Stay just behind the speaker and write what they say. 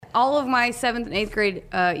all of my 7th and 8th grade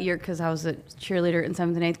year, because I was a cheerleader in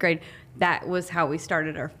 7th and 8th grade, that was how we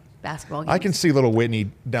started our basketball games. I can see little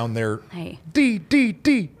Whitney down there. Hey.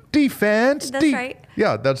 Defense. That's right.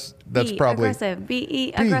 Yeah, that's Be probably aggressive.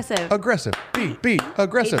 Be aggressive. Aggressive. Be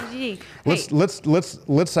aggressive. Hey.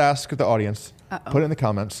 Let's ask the audience. Put it in the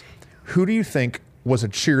comments. Who do you think was a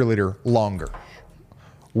cheerleader longer?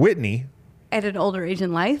 Whitney At an older age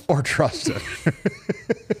in life? or Trusted?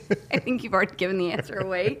 I think you've already given the answer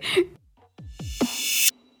away.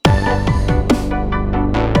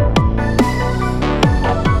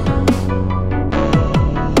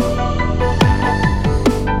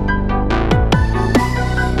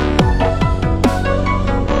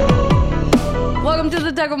 Welcome to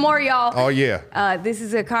the Tug of War, y'all. Oh, yeah. This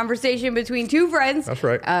is a conversation between two friends. That's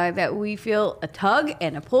right. That we feel a tug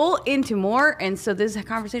and a pull into more. And so this is a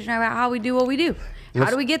conversation about how we do what we do. How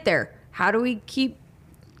do we get there? How do we keep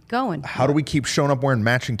going? How do we keep showing up wearing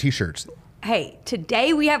matching T-shirts? Hey,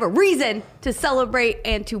 today we have a reason to celebrate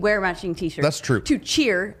and to wear matching T-shirts. That's true. To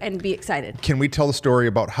cheer and be excited. Can we tell the story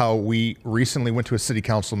about how we recently went to a city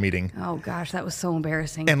council meeting? Oh, gosh, that was so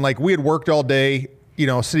embarrassing. And like we had worked all day. You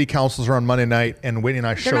know, city councils are on Monday night, and Whitney and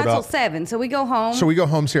I showed They're not up. till 7, so we go home. So we go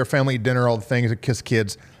home, see our family, eat dinner, all the things, and kiss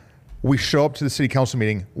kids. We show up to the city council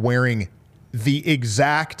meeting wearing the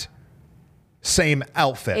exact same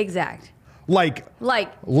outfit. Exact. Like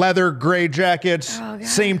leather, gray jackets,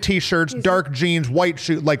 same T-shirts, dark jeans, white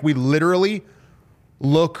shoes. Like we literally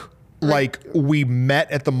look like we met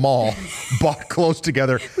at the mall, bought clothes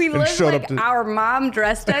together, We and looked showed like up to. our mom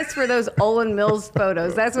dressed us for those Olin Mills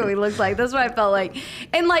photos. That's what we looked like. That's what I felt like.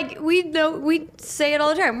 And like we say it all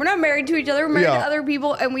the time. We're not married to each other. We're married to other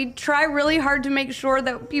people, and we try really hard to make sure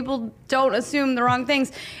that people don't assume the wrong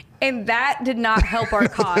things. And that did not help our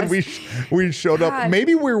cause. we showed up. God.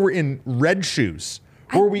 Maybe we were in red shoes.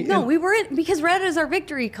 We were in, because red is our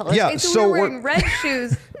victory color. Yeah, and so so we were wearing red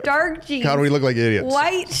shoes, dark jeans. How do we look like idiots?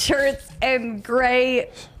 White shirts and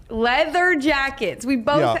gray leather jackets. We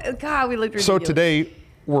both, God, we looked ridiculous. So today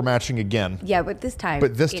we're matching again. Yeah, but this time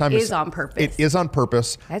it is on purpose. It is on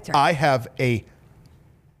purpose. That's right. I have a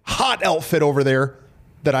hot outfit over there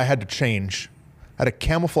that I had to change. I had a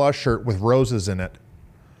camouflage shirt with roses in it,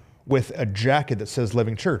 with a jacket that says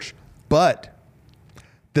Living Church. But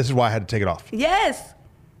this is why I had to take it off. Yes.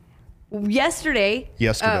 Yesterday.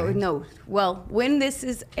 Yesterday. No. Well, when this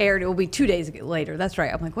is aired, it will be 2 days later. That's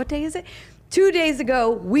right. I'm like, what day is it? 2 days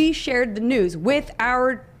ago, we shared the news with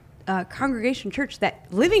our congregation church that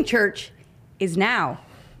Living Church is now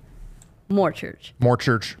More Church. More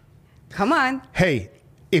Church. Come on. Hey,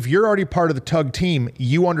 if you're already part of the Tug team,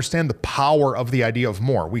 you understand the power of the idea of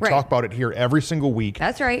more. We talk about it here every single week.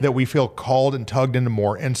 That's right. That we feel called and tugged into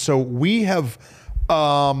more. And so we have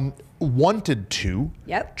wanted to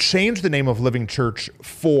change the name of Living Church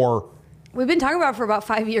We've been talking about it for about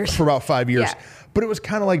 5 years. For about 5 years. Yeah. But it was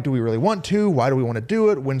kind of like, do we really want to? Why do we want to do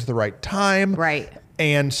it? When's the right time? Right.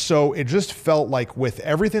 And so it just felt like with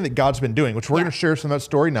everything that God's been doing, which we're going to share some of that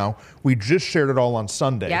story now. We just shared it all on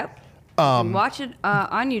Sunday. Yep. You can watch it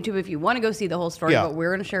on YouTube if you want to go see the whole story, but we're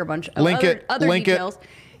going to share a bunch of other details.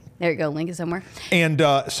 There you go. Link it somewhere. And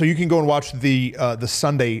so you can go and watch the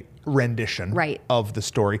Sunday rendition of the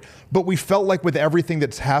story. But we felt like with everything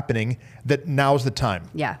that's happening, that now's the time.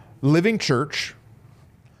 Yeah. Living Church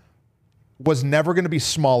was never going to be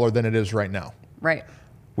smaller than it is right now. Right.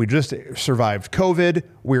 We just survived COVID.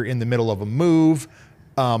 We're in the middle of a move.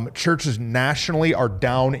 Churches nationally are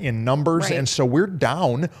down in numbers. And so we're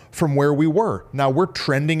down from where we were. Now we're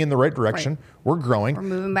trending in the right direction. We're growing. We're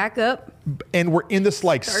moving back up. And we're in this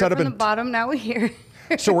like setup from the bottom, now we're here.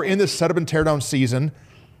 So we're in this setup and tear down season.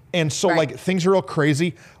 And so like things are real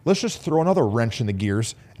crazy. Let's just throw another wrench in the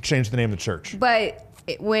gears and change the name of the church. But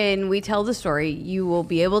when we tell the story, you will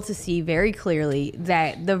be able to see very clearly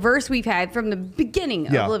that the verse we've had from the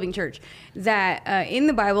beginning of Living Church, that in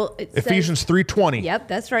the Bible, it Ephesians 3:20. Yep,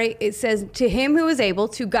 that's right. It says, to him who is able,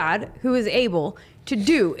 to God who is able to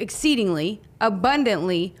do exceedingly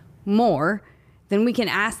abundantly more than we can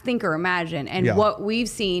ask, think, or imagine. And what we've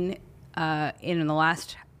seen in the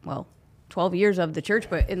last, 12 years of the church,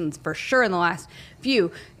 but for sure in the last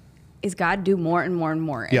few, is God do more and more and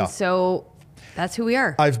more. And so that's who we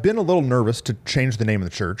are. I've been a little nervous to change the name of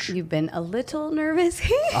the church. You've been a little nervous?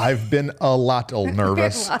 I've been a lot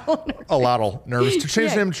nervous. A lot nervous to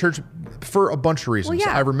change the name of the church for a bunch of reasons.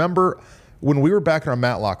 Well, I remember when we were back in our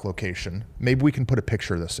Matlock location, maybe we can put a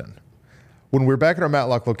picture of this in. When we were back in our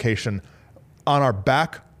Matlock location, on our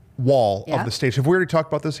back wall of the stage, have we already talked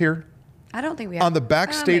about this here? I don't think we have. On the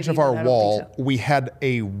back stage of our wall, we had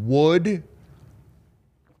a wood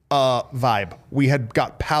vibe. We had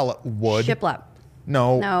got pallet wood. Shiplap.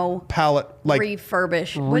 No. Pallet, like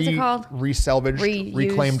Refurbish. What's it called? Resalvaged, Reused.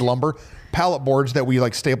 reclaimed lumber. Pallet boards that we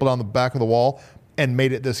like stapled on the back of the wall and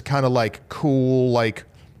made it this kind of like cool, like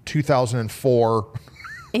 2004.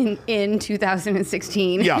 In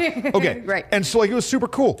 2016. Yeah. Okay. Right. And so like it was super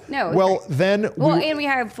cool. No. It was Well, great. then. And we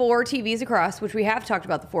have 4 TVs across, which we have talked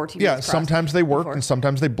about the 4 TVs Yeah. across. Sometimes they worked before. and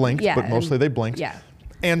sometimes they blinked, Yeah, but mostly they blinked. Yeah.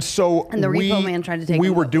 And so And the repo man tried to take we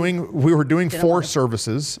them, were but doing 4 want it.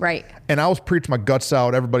 services. Right. And I was preaching my guts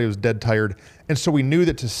out. Everybody was dead tired. And so we knew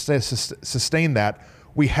that to sustain that,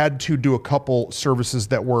 we had to do a couple services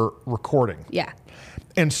that were recording. Yeah.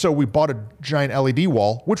 And so we bought a giant LED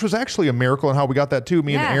wall, which was actually a miracle in how we got that too.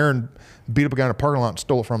 Me Yeah. and Aaron beat up a guy in a parking lot and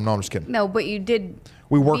stole it from him. No, I'm just kidding. No, but you did.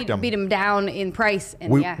 We worked them. Beat him down in price.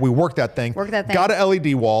 And We worked that thing. Worked that thing. Got an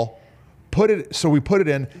LED wall. So we put it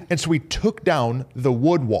in, and so we took down the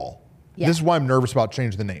wood wall. Yeah. This is why I'm nervous about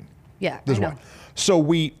changing the name. Yeah, This is I why. know. So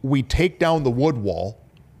we take down the wood wall,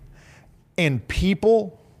 and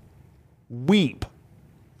people weep.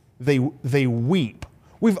 They weep.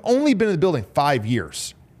 We've only been in the building 5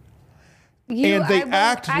 years, and they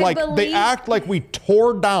act like we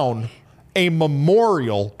tore down a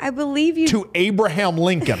memorial I believe you. to Abraham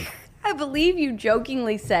Lincoln. I believe you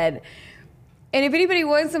jokingly said, and if anybody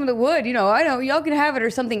wants some of the wood, I know y'all can have it or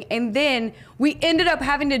something. And then we ended up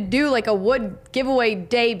having to do like a wood giveaway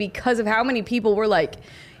day because of how many people were like,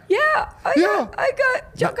 God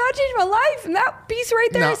changed my life, and that piece right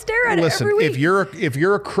there, I stare at it every week. If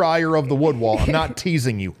you're a crier of the wood wall, I'm not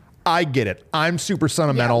teasing you. I get it. I'm super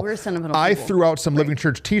sentimental. Yeah, we're sentimental I people. threw out some Living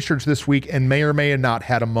Church T-shirts this week, and may or may have not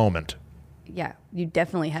had a moment. Yeah, you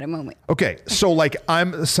definitely had a moment. Okay, so like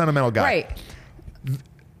I'm a sentimental guy, Right.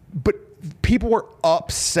 but people were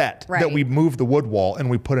upset that Right. we moved the wood wall and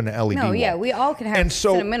we put in an LED No, wall. yeah, we all can have And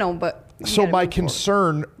so- sentimental, but we So gotta my move forward.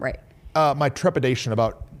 concern, Right. my trepidation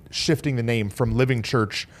about shifting the name from Living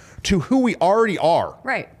Church to who we already are,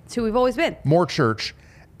 Right. It's who we've always been. More Church,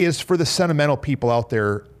 is for the sentimental people out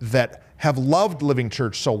there that have loved Living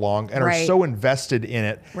Church so long and are Right. so invested in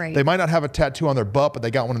it. Right. They might not have a tattoo on their butt, but they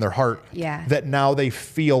got one in their heart. Yeah. That now they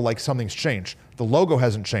feel like something's changed. The logo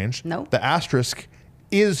hasn't changed. No. The asterisk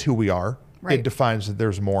is who we are. Right. It defines that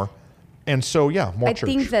there's more. And so, yeah, More I Church.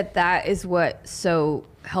 think that is what so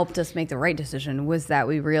helped us make the right decision, was that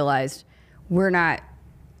we realized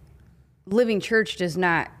Living Church does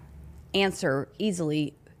not answer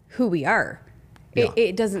easily who we are. Yeah.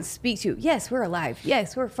 It doesn't speak to, yes, we're alive.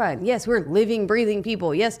 Yes, we're fun. Yes, we're living, breathing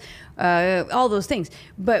people. Yes, all those things.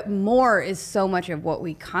 But more is so much of what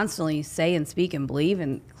we constantly say and speak and believe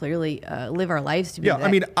and clearly live our lives to be. Yeah, that.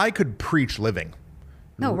 I mean, I could preach living.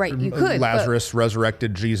 No, right, you could. Lazarus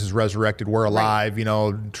resurrected, Jesus resurrected, we're alive,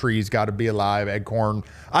 trees got to be alive, Eggcorn.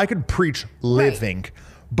 I could preach living,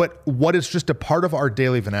 but what is just a part of our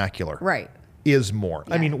daily vernacular Right. is more.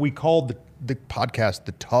 I Yeah. mean, we called the podcast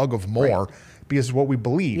The Tug of More because of what we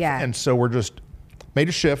believe. Yeah. And so we're just made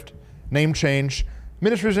a shift, name change.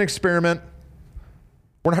 Ministry is an experiment.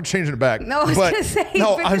 We're not changing it back. No, I was But- gonna say,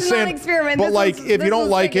 no, this I'm is not saying, an experiment. But This like, was- if this you don't was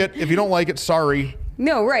like like it, if you don't like it, sorry.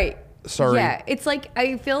 No, right. Sorry. Yeah, it's like,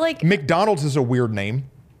 I feel like McDonald's is a weird name.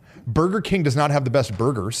 Burger King does not have the best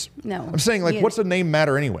burgers. No. I'm saying, like, Yeah. what's the name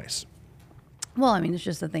matter anyways? Well, I mean, it's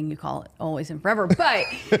just a thing you call it always and forever. But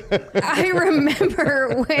I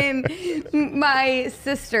remember when my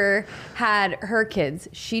sister had her kids,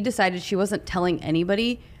 she decided she wasn't telling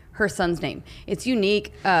anybody her son's name. It's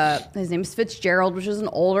unique. His name is Fitzgerald, which is an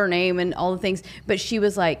older name and all the things. But she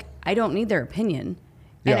was like, I don't need their opinion.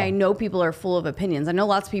 And Yeah. I know people are full of opinions. I know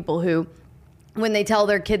lots of people who, when they tell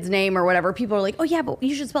their kid's name or whatever, people are like, oh yeah, but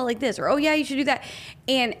you should spell it like this, or oh yeah, you should do that.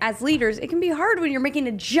 And as leaders, it can be hard when you're making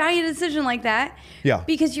a giant decision like that. Yeah.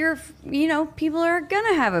 Because people are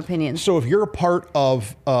gonna have opinions. So if you're a part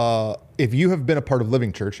of, if you have been a part of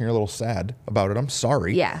Living Church and you're a little sad about it, I'm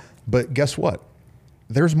sorry. Yeah. But guess what?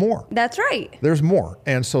 There's more. That's right. There's more.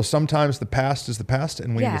 And so sometimes the past is the past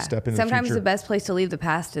and we need Yeah. to step into Sometimes the future. the best place to leave the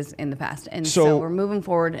past is in the past. And So- so we're moving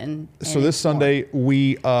forward and So this it's more. Sunday,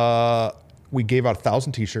 we gave out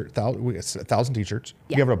 1,000 t-shirts. 1,000 t-shirts.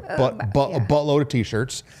 Yeah. We gave out a yeah. buttload of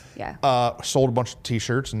t-shirts. Yeah. Sold a bunch of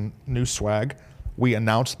t-shirts and new swag. We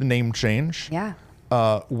announced the name change. Yeah.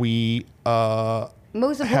 We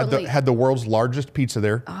Most had importantly, the world's largest pizza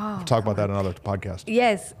there. We'll talk about that in another podcast.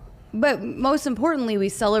 yes, but most importantly, we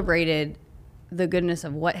celebrated the goodness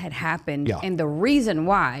of what had happened Yeah. and the reason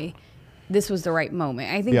why this was the right moment.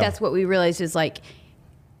 I think Yeah. that's what we realized is like,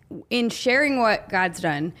 in sharing what God's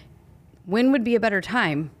done, when would be a better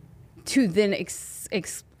time to then exclaim?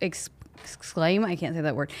 I can't say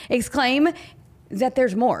that word. Exclaim that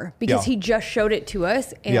there's more, because Yeah. He just showed it to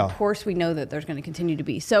us, and Yeah. of course we know that there's going to continue to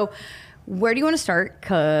be. So Where do you want to start?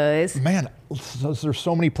 Because man, there's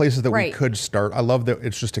so many places that we could start. I love that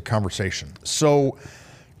it's just a conversation. So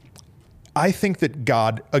I think that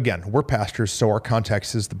God, again, we're pastors, so our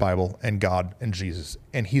context is the Bible and God and Jesus,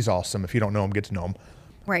 and he's awesome. If you don't know him, get to know him.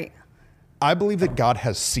 Right. I believe that God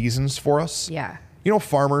has seasons for us. Yeah. You know,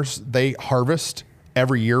 farmers, they harvest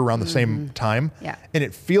every year around the same time. Yeah. And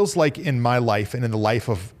it feels like in my life and in the life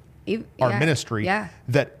of our ministry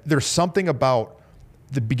that there's something about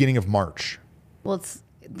the beginning of March. Well, it's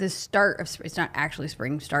the start of spring. It's not actually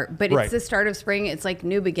spring start, but it's the start of spring. It's like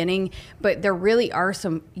new beginning, but there really are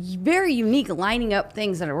some very unique lining up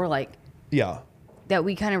things that were like, that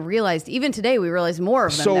we kind of realized. Even today, we realized more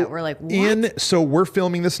of them that were like, what? So we're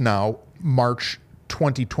filming this now, March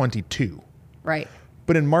 2022. Right.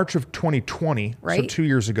 But in March of 2020, so 2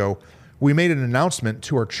 years ago, we made an announcement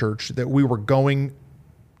to our church that we were going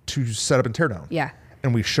to set up and tear down. Yeah.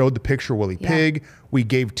 And we showed the picture Willie Pig. We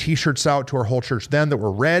gave T-shirts out to our whole church then that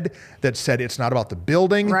were red that said it's not about the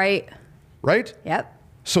building. Right. Right? Yep.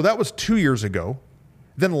 So that was 2 years ago.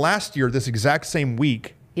 Then last year, this exact same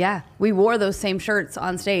week. Yeah. We wore those same shirts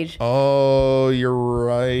on stage. Oh, you're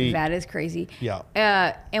right. That is crazy. Yeah.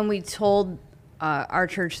 And we told our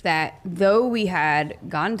church that though we had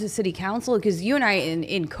gone to city council, because you and I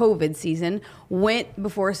in COVID season went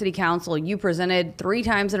before city council, you presented 3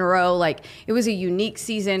 times in a row. Like it was a unique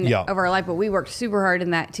season of our life, but we worked super hard in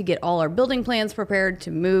that to get all our building plans prepared to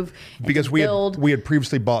move. Because we had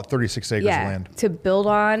previously bought 36 acres of land to build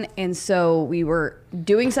on. And so we were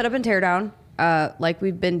doing setup and tear down like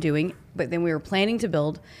we've been doing, but then we were planning to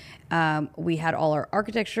build. We had all our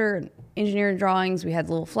architecture and engineering drawings. We had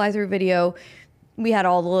the little fly through video. We had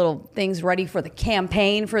all the little things ready for the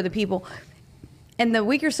campaign for the people. And the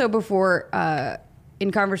week or so before,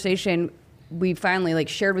 in conversation, we finally like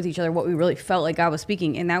shared with each other what we really felt like God was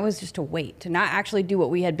speaking. And that was just to wait, to not actually do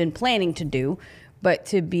what we had been planning to do, but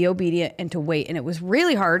to be obedient and to wait. And it was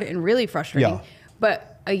really hard and really frustrating. Yeah.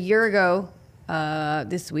 But a year ago,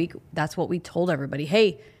 this week, that's what we told everybody.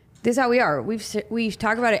 Hey, this is how we are. We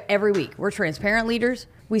talk about it every week. We're transparent leaders.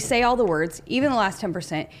 We say all the words, even the last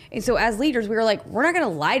 10%. And so as leaders, we were like, we're not going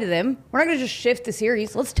to lie to them. We're not going to just shift the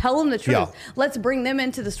series. Let's tell them the truth. Yeah. Let's bring them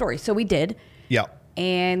into the story. So we did. Yeah.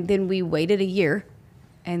 And then we waited a year.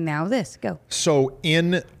 And now this. Go. So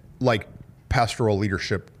in like pastoral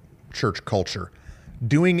leadership, church culture,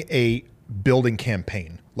 doing a building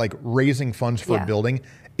campaign, like raising funds for a building,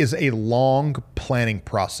 is a long planning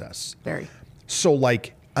process. Very. So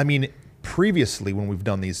like, I mean, previously when we've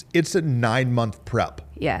done these, it's a 9-month prep.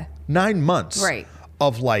 Yeah. 9 months. Right.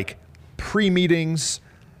 Of like pre-meetings,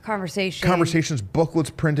 conversations, booklets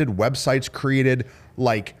printed, websites created,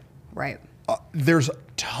 like. Right. There's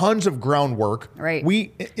tons of groundwork. Right.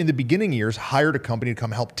 We, in the beginning years, hired a company to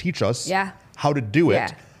come help teach us how to do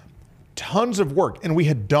it. Tons of work. And we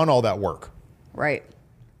had done all that work. Right.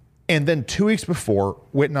 And then 2 weeks before,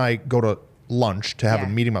 Whit and I go to lunch to have a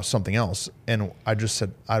meeting about something else. And I just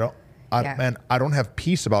said, I don't have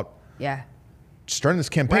peace about starting this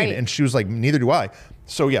campaign. Right. And she was like, neither do I.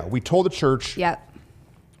 So we told the church,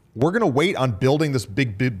 we're going to wait on building this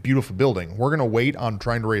big, beautiful building. We're going to wait on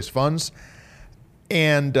trying to raise funds.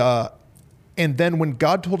 And then when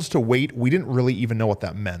God told us to wait, we didn't really even know what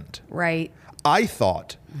that meant. Right. I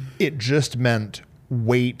thought it just meant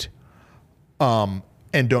wait, and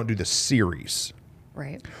don't do the series.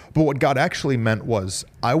 Right. But what God actually meant was,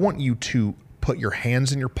 I want you to put your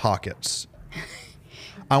hands in your pockets.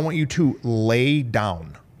 I want you to lay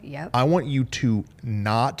down. Yep. I want you to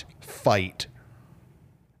not fight.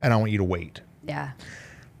 And I want you to wait. Yeah.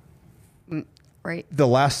 Right. The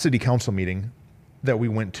last city council meeting that we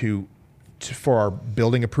went to for our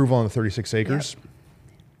building approval on the 36 acres,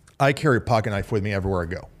 I carry a pocket knife with me everywhere I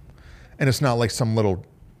go. And it's not like some little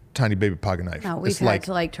tiny baby pocket knife. No, we've had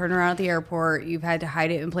to like turn around at the airport. You've had to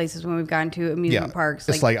hide it in places when we've gone to amusement parks.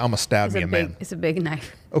 It's like I'm going to stab me a man. It's a big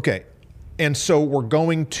knife. Okay. And so we're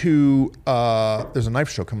going to, there's a knife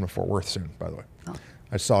show coming to Fort Worth soon, by the way. Oh.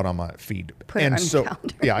 I saw it on my feed. Put it on your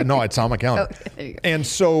calendar. Yeah, no, it's on my calendar. Okay, there you go. And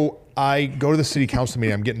so I go to the city council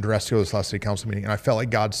meeting. I'm getting dressed to go to this last city council meeting. And I felt like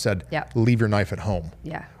God said, leave your knife at home.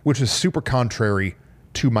 Yeah. Which is super contrary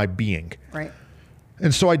to my being. Right.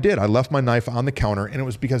 And so I did. I left my knife on the counter, and it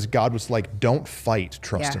was because God was like, don't fight,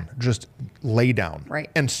 Trustin. Just lay down. Right.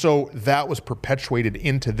 And so that was perpetuated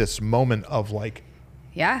into this moment of like,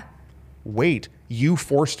 wait, you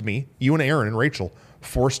forced me, you and Aaron and Rachel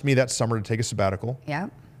forced me that summer to take a sabbatical. Yeah.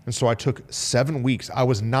 And so I took 7 weeks. I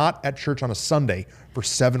was not at church on a Sunday for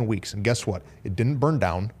 7 weeks. And guess what? It didn't burn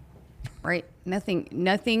down. Right. Nothing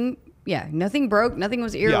broke. Nothing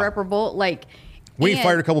was irreparable. Like, We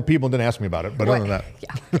fired a couple people and didn't ask me about it, but other than that.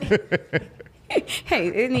 Yeah. Hey,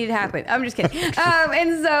 it needed to happen. I'm just kidding.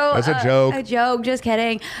 And so that's a joke. A joke, just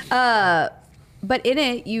kidding. But in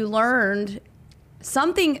it, you learned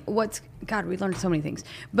something. God, we learned so many things.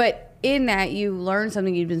 But in that, you learned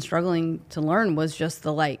something you'd been struggling to learn was just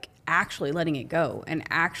the like actually letting it go, and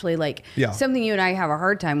actually like something you and I have a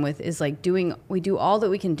hard time with is like we do all that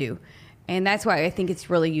we can do. And that's why I think it's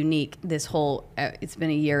really unique, this whole, it's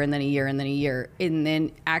been a year and then a year and then a year. And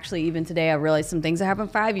then actually even today, I realized some things that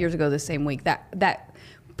happened 5 years ago this same week that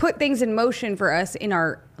put things in motion for us in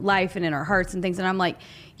our life and in our hearts and things. And I'm like,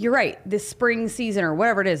 you're right. This spring season or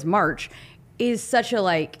whatever it is, March, is such a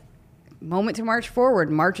like moment to march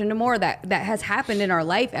forward, march into more that has happened in our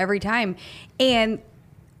life every time. And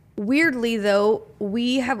weirdly, though,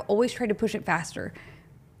 we have always tried to push it faster.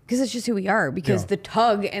 Because it's just who we are. Because the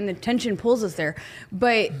tug and the tension pulls us there.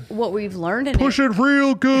 But what we've learned in push it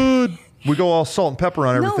real good. We go all salt and pepper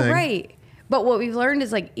on everything. No, right. But what we've learned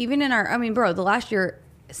is like even in the last year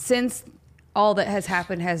since all that has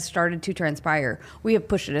happened has started to transpire, we have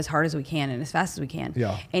pushed it as hard as we can and as fast as we can.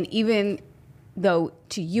 Yeah. And even though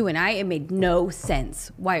to you and I, it made no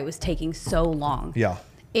sense why it was taking so long. Yeah.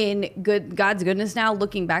 In God's goodness now,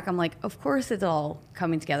 looking back, I'm like, of course it's all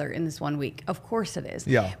coming together in this 1 week. Of course it is.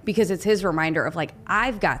 Yeah. Because it's his reminder of like,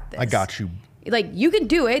 I've got this. I got you. Like, you can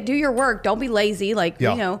do it. Do your work. Don't be lazy. Like,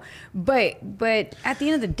 you know. But at the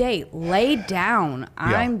end of the day, lay down.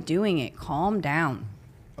 I'm doing it. Calm down.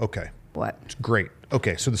 Okay. What? It's great.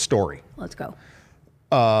 Okay, so the story. Let's go.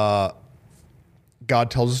 God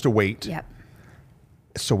tells us to wait. Yep.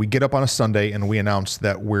 So we get up on a Sunday and we announce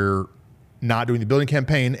that we're not doing the building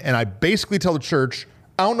campaign, and I basically tell the church,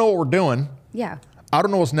 I don't know what we're doing. Yeah. I don't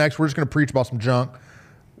know what's next. We're just going to preach about some junk.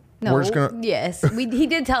 No. We're just going to... Yes.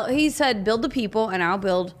 He said, build the people and I'll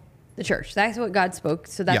build the church. That's what God spoke.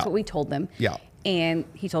 So that's what we told them. Yeah. And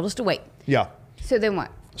he told us to wait. Yeah. So then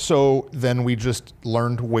what? So then we just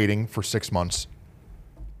learned waiting for 6 months.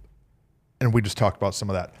 And we just talked about some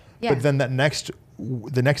of that. Yeah. But then the next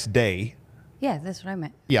day... Yeah, that's what I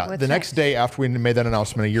meant. Yeah. What's the next day after we made that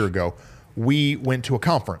announcement a year ago, we went to a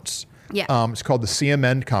conference. Yeah. It's called the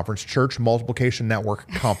CMN Conference, Church Multiplication Network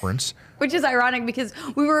Conference. Which is ironic because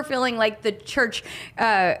we were feeling like the church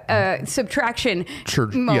subtraction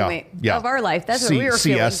moment of our life. That's what we were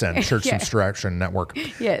feeling. CSN, Church Subtraction Network.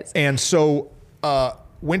 Yes. And so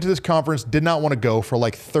went to this conference, did not want to go for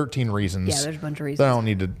like 13 reasons. Yeah, there's a bunch of reasons. That I don't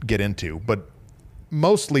need to get into. But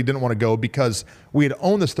mostly didn't want to go because we had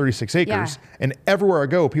owned this 36 acres. And everywhere I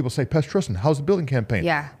go, people say, Pastor Tristan, how's the building campaign?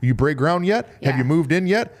 Yeah. You break ground yet? Have you moved in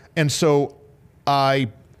yet? And so I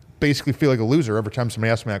basically feel like a loser every time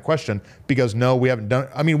somebody asks me that question because no, we haven't done,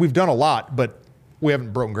 I mean, we've done a lot, but we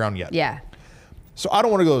haven't broken ground yet. Yeah. So I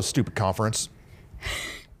don't want to go to a stupid conference.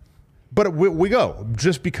 But we go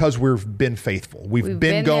just because we've been faithful. We've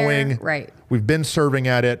been going. There, right. We've been serving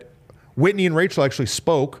at it. Whitney and Rachel actually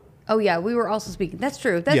spoke. Oh yeah, we were also speaking. That's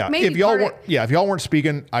true. That's maybe if y'all weren't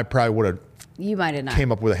speaking, I probably would have. You might have not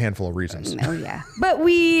came up with a handful of reasons. No, yeah.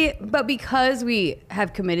 But because we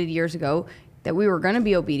have committed years ago that we were going to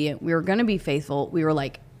be obedient, we were going to be faithful. We were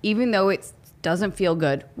like, even though it doesn't feel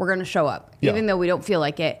good, we're going to show up, even though we don't feel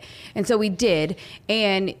like it. And so we did.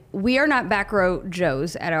 And we are not back row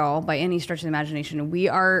Joes at all by any stretch of the imagination. We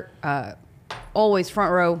are always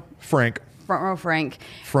front row Frank. Front row Frank.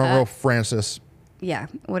 Front row Francis. Yeah,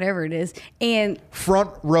 whatever it is. And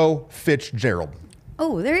front row Fitzgerald.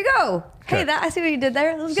 Oh, there you go. Okay. Hey, I see what you did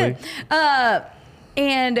there. That was good.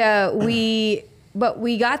 But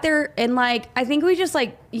we got there and like, I think we just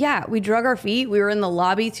like, we drug our feet. We were in the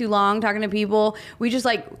lobby too long talking to people. We just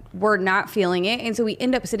like, were not feeling it. And so we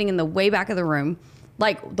end up sitting in the way back of the room,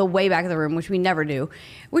 which we never do,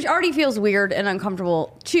 which already feels weird and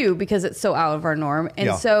uncomfortable too, because it's so out of our norm.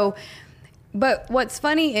 And so, but what's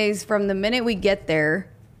funny is from the minute we get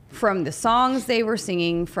there, from the songs they were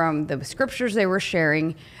singing, from the scriptures they were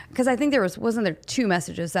sharing, because I think wasn't there 2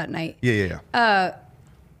 messages that night? Yeah.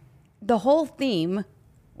 The whole theme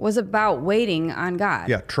was about waiting on God.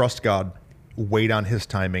 Yeah, trust God, wait on his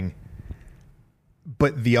timing.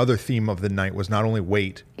 But the other theme of the night was not only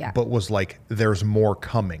wait, but was like, there's more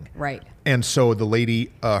coming. Right. And so the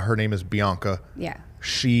lady, her name is Bianca. Yeah.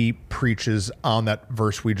 She preaches on that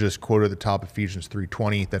verse we just quoted at the top, Ephesians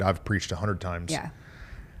 3:20, that I've preached 100 times. Yeah.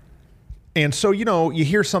 And so, you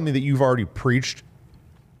hear something that you've already preached.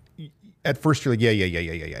 At first, you're like,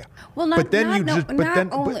 yeah. Well, not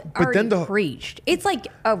only preached. It's like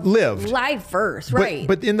a lived live verse, right?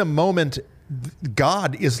 But in the moment,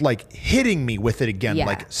 God is like hitting me with it again. Yeah.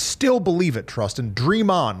 Like, still believe it, trust, and dream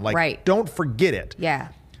on. Like, don't forget it. Yeah.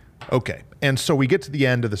 Okay. And so we get to the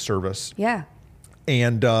end of the service. Yeah.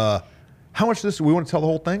 And how much of this, we want to tell the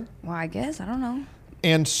whole thing? Well, I guess, I don't know.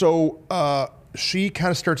 And so she kind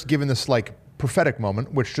of starts giving this like prophetic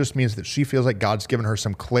moment, which just means that she feels like God's given her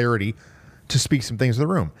some clarity to speak some things in the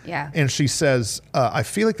room. Yeah. And she says, I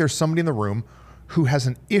feel like there's somebody in the room who has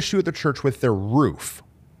an issue at the church with their roof.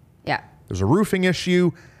 Yeah. There's a roofing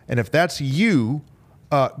issue. And if that's you,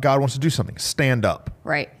 God wants to do something. Stand up.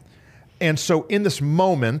 Right. And so in this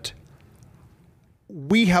moment,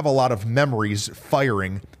 we have a lot of memories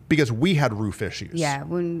firing because we had roof issues. Yeah.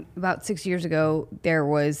 When about 6 years ago, there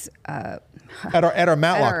was at our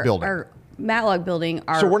Matlock building. Our Matlock building.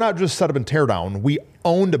 So we're not just set up and tear down. We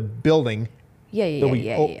owned a building. Yeah.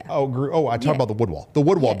 I talked about the Woodwall. The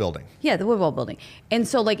Woodwall building. Yeah, the Woodwall building. And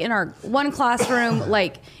so like in our one classroom,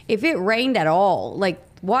 like if it rained at all, like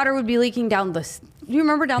water would be leaking down the, you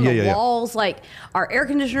remember down the walls? Like our air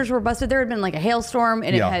conditioners were busted. There had been like a hailstorm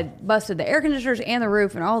and it had busted the air conditioners and the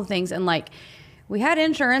roof and all the things. And like we had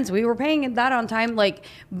insurance, we were paying that on time. Like,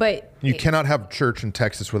 but you cannot have church in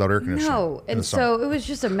Texas without air conditioning. No. And so it was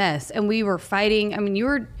just a mess. And we were fighting. I mean, you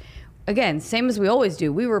were, again, same as we always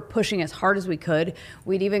do. We were pushing as hard as we could.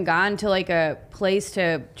 We'd even gone to like a place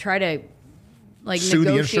to try to like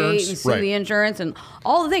negotiate and sue the insurance and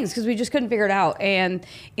all the things because we just couldn't figure it out. And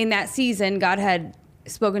in that season, God had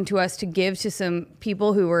spoken to us to give to some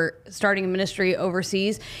people who were starting a ministry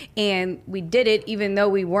overseas. And we did it even though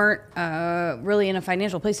we weren't really in a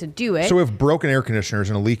financial place to do it. So we have broken air conditioners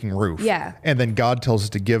and a leaking roof. Yeah. And then God tells us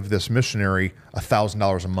to give this missionary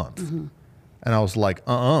 $1,000 a month. Mm-hmm. And I was like,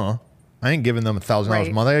 I ain't giving them $1,000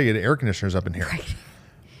 a month. I gotta get air conditioners up in here. Right.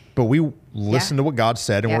 But we listened to what God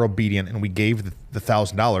said and we're obedient and we gave the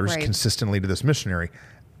 $1,000 consistently to this missionary.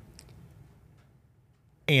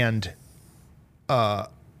 And,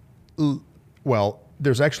 well,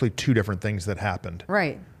 there's actually two different things that happened.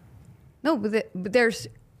 Right. No, but there's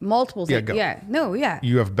multiple things.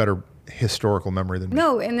 You have better historical memory than me.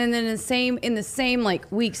 No, and then in the same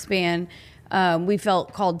like week span, we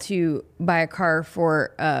felt called to buy a car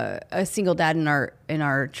for a single dad in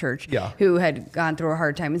our church who had gone through a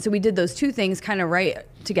hard time. And so we did those two things kind of right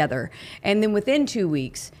together. And then within 2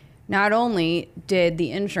 weeks, not only did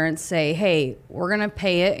the insurance say, hey, we're going to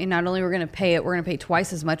pay it. And not only we're going to pay it, we're going to pay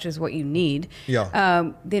twice as much as what you need.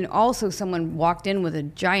 Yeah. Then also someone walked in with a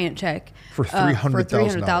giant check for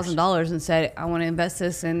 $300,000 and said, I want to invest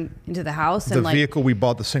this into the house. The vehicle we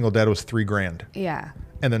bought the single dad was $3,000. Yeah.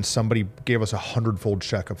 And then somebody gave us a 100-fold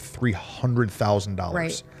check of $300,000.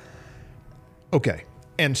 Right. Okay.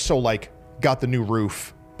 And so like got the new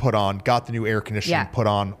roof put on, got the new air conditioning put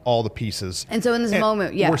on, all the pieces. And so in this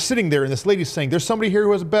moment, we're sitting there and this lady's saying, there's somebody here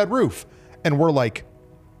who has a bad roof. And we're like,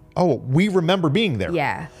 oh, we remember being there.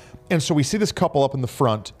 Yeah. And so we see this couple up in the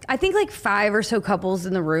front. I think like 5 or so couples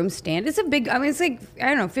in the room stand. It's a big, I mean, it's like, I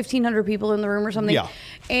don't know, 1,500 people in the room or something. Yeah.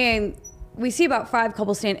 And we see about 5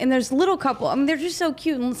 couples stand, and there's a little couple. I mean, they're just so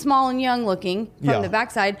cute and small and young looking from the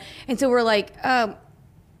backside. And so we're like, I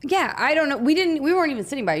don't know. We weren't even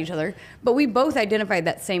sitting by each other, but we both identified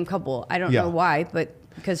that same couple. I don't know why, but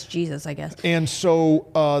because Jesus, I guess. And so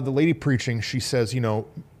the lady preaching, she says,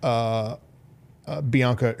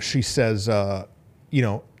 Bianca, she says, we're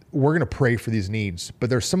going to pray for these needs, but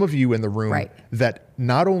there's some of you in the room that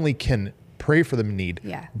not only can pray for the need,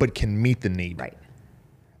 but can meet the need. Right.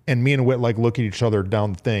 And me and Whit like look at each other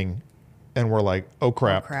down the thing and we're like, oh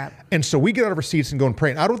crap. And so we get out of our seats and go and pray.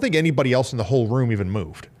 And I don't think anybody else in the whole room even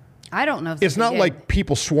moved. I don't know. It's not like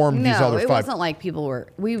people swarmed these other 5. No, it wasn't like people were,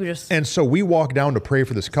 we were just. And so we walk down to pray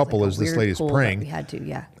for this couple as this lady's praying. We had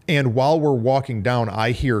to, And while we're walking down,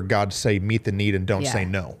 I hear God say, meet the need and don't say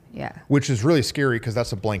no. Yeah. Which is really scary because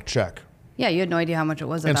that's a blank check. Yeah, you had no idea how much it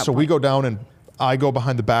was at that point. We go down and I go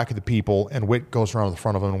behind the back of the people and Whit goes around the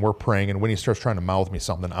front of them and we're praying. And when he starts trying to mouth me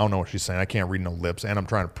something, I don't know what she's saying. I can't read no lips and I'm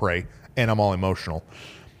trying to pray and I'm all emotional.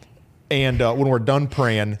 And when we're done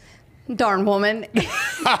praying. Darn woman.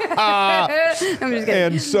 I'm just kidding.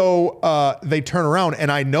 And so they turn around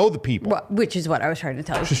and I know the people. Which is what I was trying to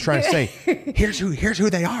tell you. I was just trying to say, here's who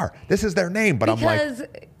they are. This is their name. But I'm like. Because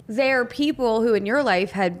they're people who in your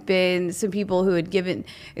life had been some people who had given,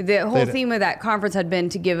 the whole theme of that conference had been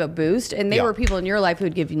to give a boost. And they were people in your life who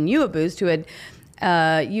had given you a boost, who had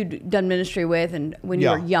you'd done ministry with and when you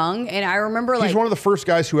were young. And I remember he's one of the first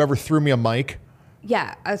guys who ever threw me a mic.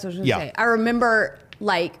 Yeah, that's what I was going to say. I remember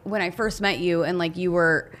like when I first met you and like you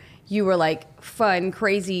were like fun,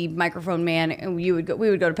 crazy microphone man, and we would go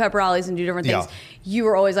to pep rallies and do different things. You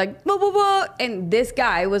were always like, blah, blah, blah. And this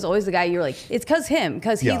guy was always the guy you were like, it's because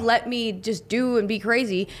he let me just do and be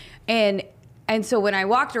crazy. And so when I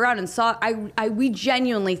walked around and saw, we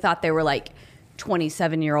genuinely thought they were like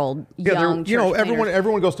 27-year-old Yeah, young you know, church planners.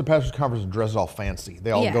 everyone goes to pastor's conference and dresses all fancy.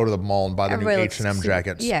 They all Yeah. go to the mall and buy their new Everybody looks H&M super-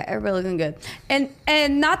 jackets. Yeah, everybody looking good.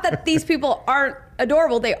 And not that these people aren't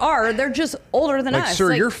adorable. They are. They're just older than Like, us.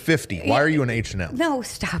 sir, you're 50. Why are you in H&M? No,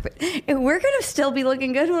 stop it. And we're going to still be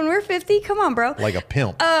looking good when we're 50. Come on, bro. Like a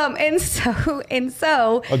pimp. And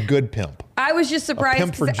so A good pimp. I was just surprised.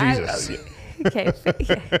 pimp for 'cause Jesus. Okay,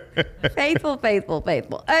 faithful.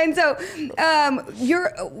 And so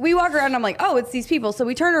we walk around and I'm like, oh, it's these people. So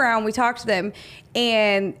we turn around, we talk to them,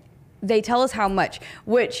 and they tell us how much,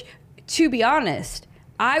 which, to be honest,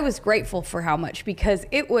 I was grateful for how much because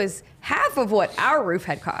it was half of what our roof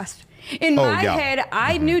had cost. In my yeah. head,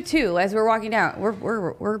 I knew too, as we're walking down,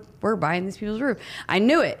 we're buying these people's roof. I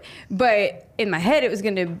knew it. But in my head, it was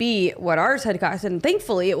going to be what ours had cost. And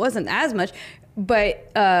thankfully, it wasn't as much. But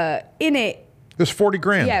in it, It was 40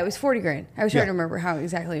 grand. yeah, it was 40 grand. I was trying Yeah. to remember how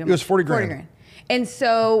exactly it was 40 grand. And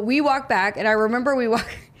so we walk back, and I remember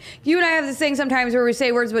you and I have this thing sometimes where we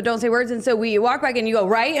say words but don't say words. And so we walk back and you go,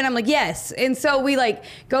 right? And I'm like, yes. And so we like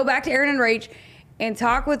go back to Aaron and Rach and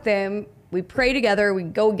talk with them. We pray together. We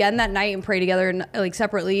go again that night and pray together and like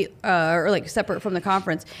separately or like separate from the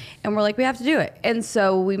conference. And we're like, we have to do it. And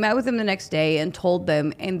so we met with them the next day and told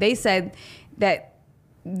them, and they said that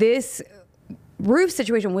this roof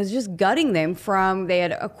situation was just gutting them from, they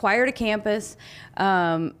had acquired a campus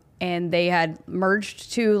and they had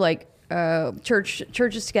merged to like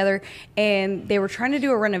churches together, and they were trying to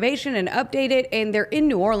do a renovation and update it, and they're in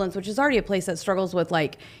New Orleans, which is already a place that struggles with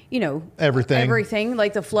like, you know, everything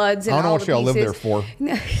like the floods and I don't know all what the y'all live there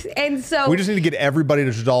pieces. for. And so We just need to get everybody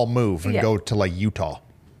to just all move and Yeah. go to like Utah.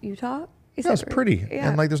 Utah is Yeah, it's pretty. Yeah.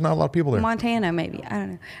 And like there's not a lot of people there. Montana, maybe. I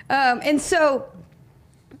don't know. And so,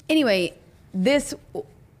 anyway, this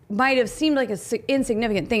might have seemed like an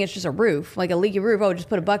insignificant thing. It's just a roof, like a leaky roof. Oh, just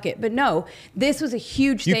put a bucket. But no, this was a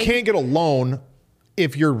huge You thing. can't get a loan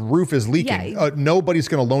if your roof is leaking. Yeah. Nobody's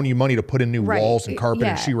going to loan you money to put in new Right. walls and carpet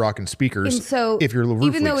and Yeah. sheetrock and speakers. And so, if your roof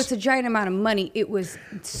even though leaks. it's a giant amount of money, it was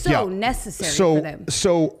so necessary so, for them.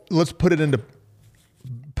 So let's pull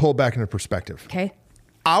it back into perspective. Okay.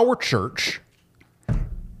 Our church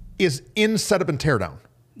is in setup and tear down,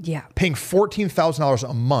 Yeah. paying $14,000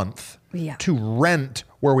 a month Yeah. to rent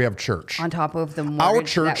where we have church. On top of the mortgage Our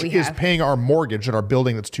church that we is have, paying our mortgage at our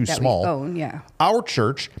building that's too that small. we own. Yeah. Our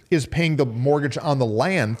church is paying the mortgage on the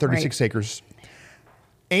land, 36 acres,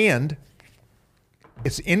 and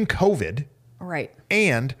it's in COVID, Right.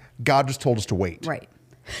 and God just told us to wait. Right.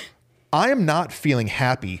 I am not feeling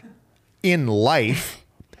happy in life,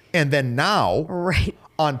 and then now, Right.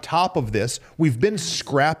 on top of this, we've been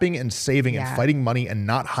scrapping and saving and Yeah. fighting money and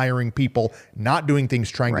not hiring people, not doing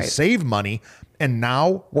things, trying Right. to save money. And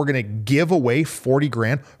now we're going to give away 40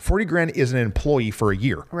 grand. 40 grand is an employee for a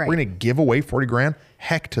year. Right. We're going to give away 40 grand.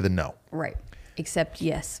 Heck to the no. Right. Except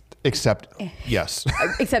yes. Except yes.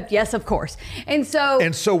 Except yes, of course. And so.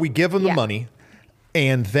 And so we give them the Yeah. money.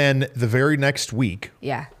 And then the very next week,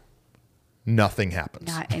 Yeah. nothing happens.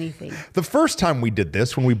 Not anything. The first time we did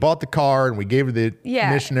this, when we bought the car and we gave it to the Yeah.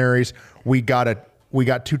 missionaries, we got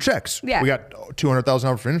two checks. Yeah. We got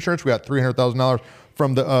 $200,000 for insurance. We got $300,000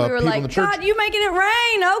 from the We were people like, in the church. God, you making it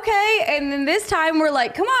rain. Okay. And then this time we're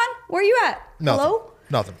like, come on, where you at? Nothing. Hello?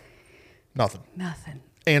 Nothing. Nothing.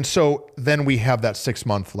 And so then we have that 6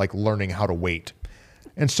 month like learning how to wait.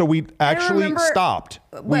 And so we actually remember- stopped.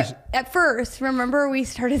 But at first, remember we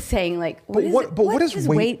started saying like, But what does does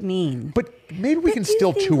wait- wait mean? But maybe we can Do you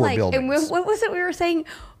still think, tour like, buildings. And what was it we were saying?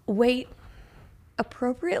 Wait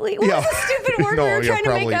appropriately? What Yeah. was the stupid word No, we were yeah, trying to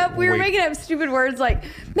make probably up? We were wait. making up stupid words like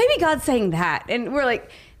maybe God's saying that, and we're like,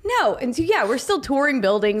 no. And so yeah, we're still touring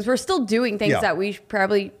buildings. We're still doing things Yeah. that we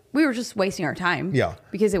were just wasting our time. Yeah.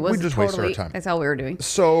 because it was We just wasted our totally time. that's all we were doing.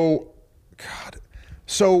 So, God.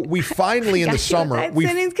 So we finally in the summer,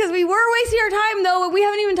 because we were wasting our time though, and we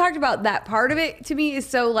haven't even talked about that part of it. To me, is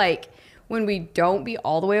so like when we don't be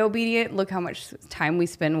all the way obedient. Look how much time we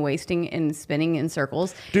spend wasting and spinning in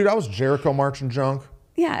circles. dude, I was Jericho marching junk.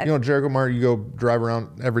 Yeah. You know, Jericho March, you go drive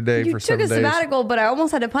around every day You for took 7 a days. sabbatical, but I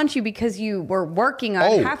almost had to punch you because you were working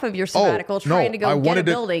on half of your sabbatical trying to go get a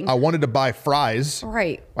building. I wanted to buy fries.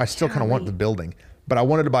 Right. I still kind of want Golly. the building, but I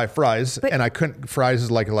wanted to buy fries, But- and I couldn't. Fries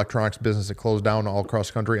is like electronics business that closed down all across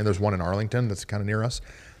the country, and there's one in Arlington that's kind of near us.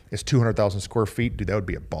 It's 200,000 square feet. Dude, that would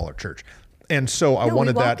be a baller church. And so I No,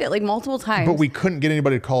 wanted we walked that. it like multiple times. But we couldn't get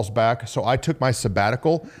anybody to call us back. So I took my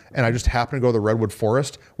sabbatical and I just happened to go to the Redwood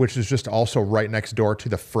Forest, which is just also right next door to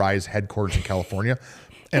the Fry's headquarters in California.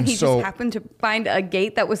 and he so, just happened to find a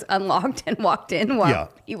gate that was unlocked and walked in while Yeah.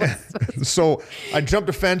 he was. so I jumped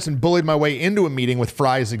a fence and bullied my way into a meeting with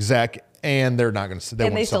Fry's exec, and they're not going to.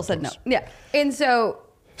 And they still said no. Yeah. And so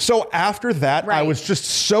So after that, I Right. was just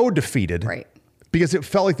so defeated. Right. Because it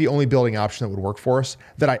felt like the only building option that would work for us,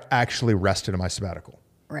 that I actually rested in my sabbatical.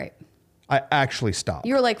 Right. I actually stopped.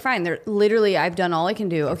 You were like, fine. They're literally, I've done all I can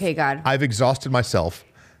do. Okay, God. I've exhausted myself.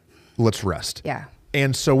 Let's rest. Yeah.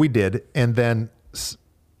 And so we did. And then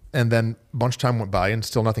a bunch of time went by and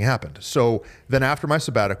still nothing happened. So then after my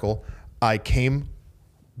sabbatical, I came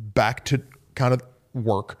back to kind of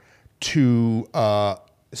work to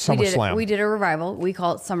SummerSlam. We did a revival. We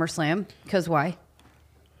call it SummerSlam because why?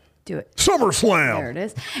 Do it. SummerSlam. There it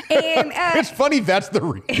is. And It's funny. That's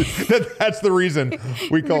the reason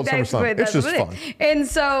we call it SummerSlam. It's just fun. And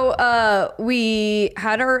so we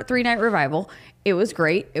had our 3-night revival. It was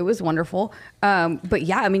great. It was wonderful. But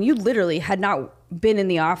yeah, I mean, you literally had not been in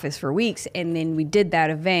the office for weeks, and then we did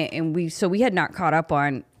that event, and we had not caught up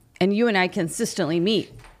on. And you and I consistently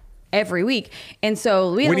meet every week, and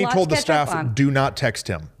so we had Winnie a lot told to the catch up staff, on. "Do not text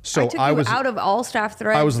him." So I took you was out of all staff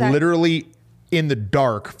threads. I was literally in the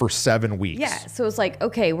dark for 7 weeks. Yeah, so it's like,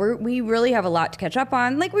 okay, we really have a lot to catch up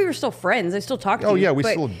on. Like, we were still friends. I still talked to you. Oh, yeah, we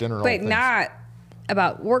still had dinner and all but things. not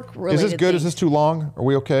about work-related Is this good? Is things. this too long? Are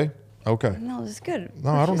we okay? Okay. No, this is good.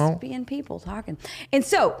 No, We're I don't just know. being people talking. And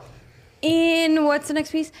so, what's the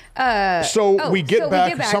next piece? We get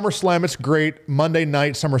back. SummerSlam, it's great. Monday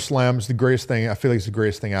night, SummerSlam is the greatest thing. I feel like it's the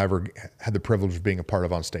greatest thing I ever had the privilege of being a part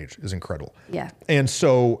of on stage. It's incredible. Yeah. And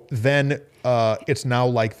so then it's now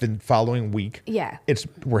like the following week. Yeah.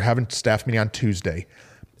 We're having staff meeting on Tuesday.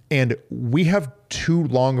 And we have too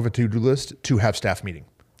long of a to-do list to have staff meeting.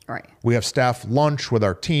 Right. We have staff lunch with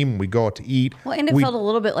our team. We go out to eat. Well, and it felt a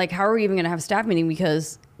little bit like, how are we even going to have a staff meeting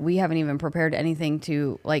because we haven't even prepared anything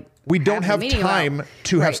to like. We don't the have meeting time about.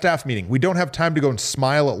 to have Right. staff meeting. We don't have time to go and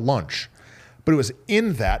smile at lunch. But it was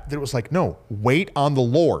in that it was like, no, wait on the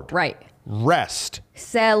Lord. Right. Rest.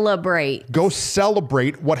 Celebrate. Go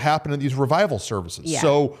celebrate what happened in these revival services. Yeah.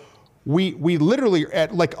 So we literally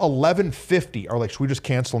at like 11:50 are like, should we just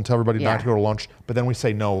cancel and tell everybody Yeah. not to go to lunch? But then we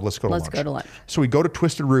say, no, let's go to lunch. Let's go to lunch. So we go to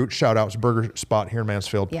Twisted Root, shout outs, burger spot here in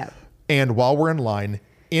Mansfield. Yeah. And while we're in line,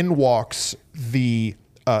 in walks the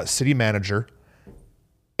city manager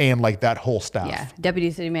and like that whole staff. Yeah.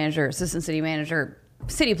 Deputy city manager, assistant city manager,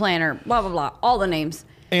 city planner, blah, blah, blah. All the names.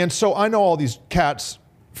 And so I know all these cats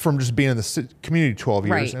from just being in the community 12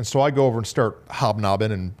 years. Right. And so I go over and start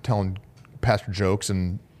hobnobbing and telling pastor jokes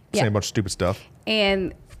and saying a bunch of stupid stuff.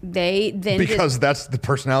 And they then Because that's the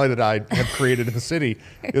personality that I have created in the city,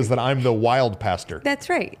 is that I'm the wild pastor. That's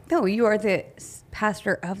right. No, you are the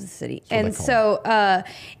pastor of the city. what And they call so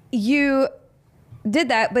you did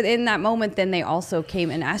that, but in that moment, then they also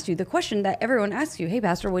came and asked you the question that everyone asks you, hey,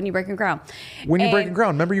 pastor, when you breaking ground? When you And- breaking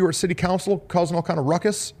ground, remember you were at city council causing all kind of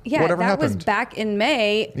ruckus? Yeah, Whatever that happened? was back in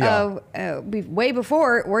May Yeah. of way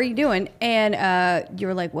before. What are you doing? And you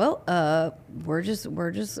were like, well, we're just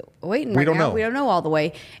waiting. We don't know. We don't know all the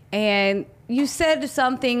way. And you said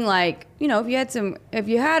something like, you know, if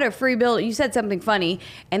you had a free bill, you said something funny,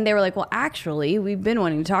 and they were like, well, actually, we've been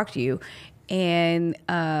wanting to talk to you, and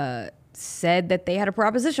said that they had a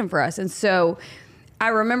proposition for us. And so I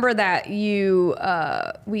remember that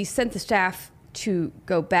we sent the staff to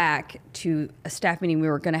go back to a staff meeting we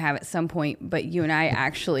were going to have at some point, but you and I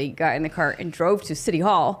actually got in the car and drove to City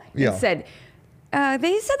Hall and Yeah. said,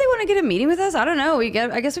 they said they want to get a meeting with us. I don't know.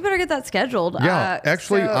 I guess we better get that scheduled. Yeah,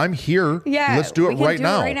 actually, so- I'm here. Yeah, Let's do we it can right do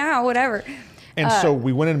now. Right now, whatever. And so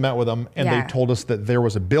we went and met with them, and yeah. they told us that there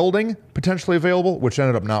was a building potentially available, which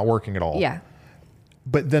ended up not working at all. Yeah.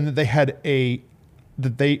 But then they had so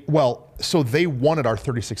they wanted our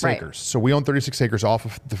 36 Right. acres. So we own 36 acres off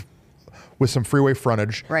of with some freeway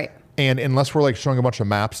frontage. Right. And unless we're like showing a bunch of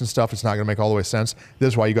maps and stuff, it's not going to make all the way sense. This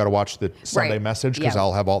is why you got to watch the Sunday Right. message, because Yeah.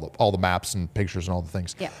 I'll have all the maps and pictures and all the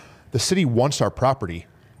things. Yeah. The city wants our property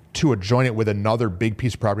to adjoin it with another big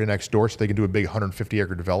piece of property next door so they can do a big 150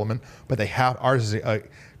 acre development. But ours is a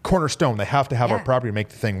cornerstone. They have to have our Yeah. property to make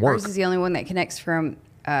the thing work. Ours is the only one that connects from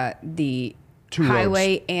the Two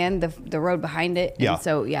highway and the road behind it. Yeah. And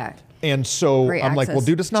so, yeah. And so Great I'm like, well, access.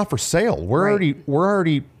 dude, it's not for sale. We're Right.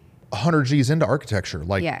 already 100 G's into architecture.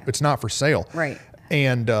 Like, Yeah. it's not for sale. Right.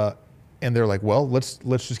 And they're like, well, let's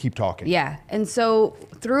just keep talking. Yeah. And so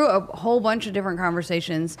through a whole bunch of different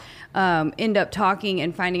conversations, end up talking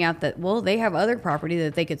and finding out that, well, they have other property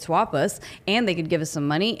that they could swap us and they could give us some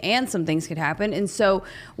money and some things could happen. And so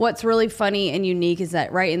what's really funny and unique is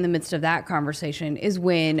that right in the midst of that conversation is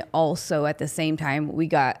when also at the same time we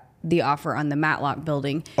got the offer on the Matlock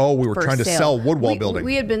building. Oh, we were for trying to sale. sell Woodwall building.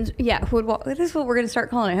 We had been, Woodwall. That is what we're going to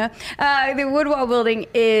start calling it, huh? The Woodwall building,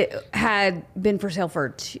 it had been for sale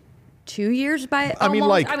for 2 years by I mean,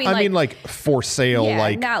 almost. like for sale. Yeah,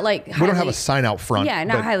 like not like we don't have a sign out front. Yeah,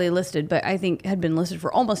 not but highly listed, but I think had been listed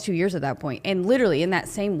for almost 2 years at that point. And literally in that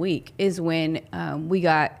same week is when we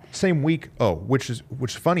got. Same week. Oh, which is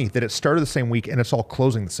funny that it started the same week and it's all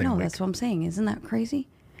closing the same week. No, that's what I'm saying. Isn't that crazy?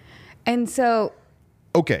 And so.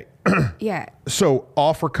 Okay. Yeah. So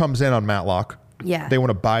offer comes in on Matlock. Yeah. They want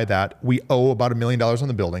to buy that. We owe about $1 million on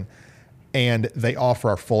the building, and they offer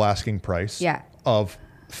our full asking price. Yeah. Of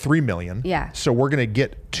 $3 million. Yeah. So we're going to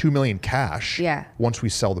get $2 million cash. Yeah. Once we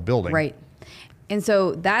sell the building. Right. And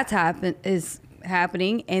so that's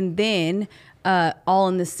happening, and then all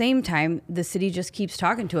in the same time, the city just keeps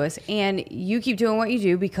talking to us, and you keep doing what you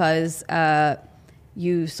do because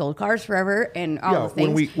you sold cars forever and all the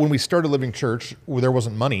things. When we started Living Church, there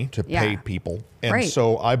wasn't money to pay people, and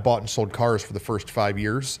so I bought and sold cars for the first 5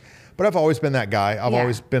 years. But I've always been that guy. I've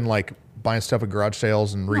always been like buying stuff at garage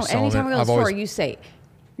sales and reselling anytime it. we go to the store, you say,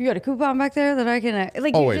 "You got a coupon back there that I can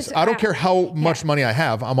like." Always. I don't care how much money I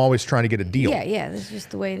have. I'm always trying to get a deal. Yeah. That's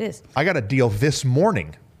just the way it is. I got a deal this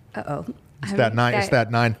morning. It's that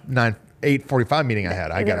 8:45 meeting I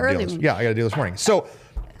had. I got a deal. Yeah, I got a deal this morning. So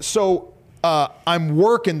I'm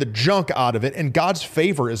working the junk out of it, and God's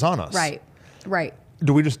favor is on us. Right.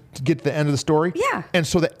 Do we just get to the end of the story? Yeah. And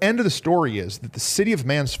so the end of the story is that the city of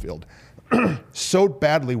Mansfield so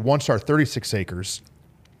badly wants our 36 acres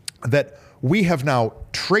that we have now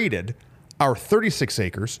traded our 36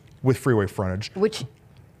 acres with freeway frontage. Which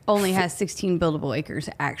only has 16 buildable acres,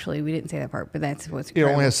 actually. We didn't say that part, but that's what's incredible.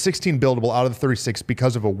 It only has 16 buildable out of the 36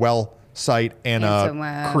 because of a well site and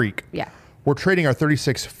a creek. Yeah. We're trading our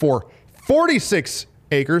 36 for 46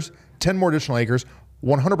 acres, 10 more additional acres,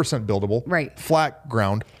 100% buildable, right? Flat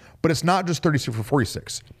ground. But it's not just 36 for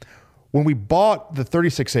 46. When we bought the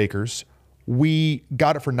 36 acres, we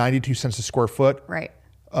got it for 92 cents a square foot. Right.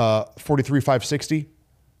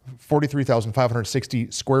 43,560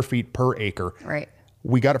 square feet per acre. Right.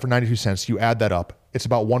 We got it for 92 cents. You add that up, it's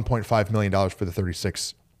about $1.5 million for the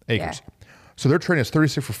 36 acres. Yeah. So they're trading us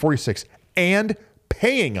 36 for 46 and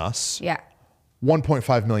paying us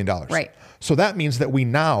 $1.5 million. Right. So that means that we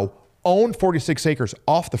now own 46 acres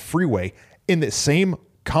off the freeway in the same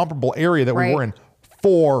comparable area that we were in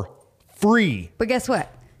for free. But guess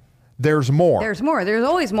what? There's more. There's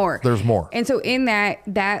always more. There's more. And so in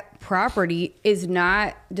that property does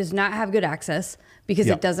not have good access because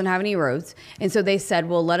it doesn't have any roads. And so they said,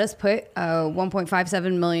 well, let us put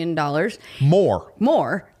 $1.57 million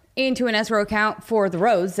more into an escrow account for the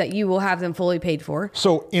roads that you will have them fully paid for.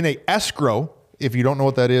 So in a escrow, if you don't know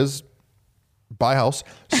what that is, buy a house.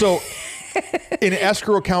 So in an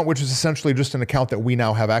escrow account, which is essentially just an account that we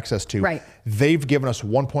now have access to, they've given us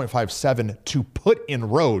 1.57 to put in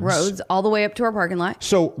roads all the way up to our parking lot.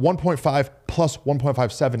 So 1.5 plus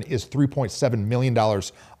 1.57 is $3.7 million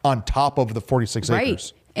on top of the 46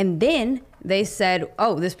 acres. And then they said,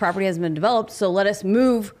 oh, this property hasn't been developed, so let us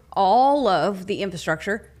move all of the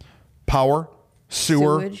infrastructure. Power,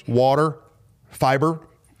 sewage, water, fiber.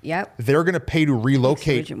 Yep. They're going to pay to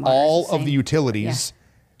relocate all of the utilities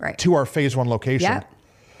to our phase 1 location.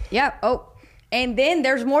 Yep. Oh, and then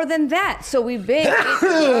there's more than that. So we've been,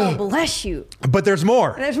 oh, bless you. But there's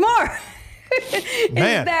more. There's more.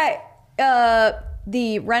 Man. Is that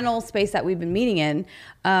the rental space that we've been meeting in,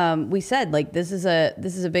 we said, like, this is a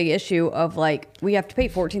big issue of, like, we have to pay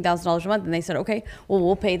 $14,000 a month. And they said, okay, well,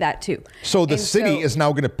 we'll pay that too. So the city is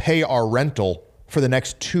now going to pay our rental for the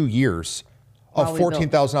next 2 years of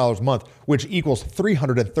 $14,000 a month, which equals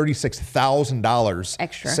 $336,000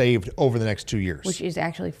 extra saved over the next 2 years. Which is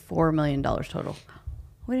actually $4 million total.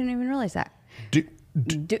 We didn't even realize that. Do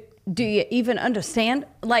you even understand?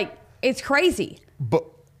 Like, it's crazy. But,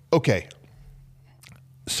 okay.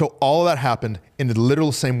 So all of that happened in the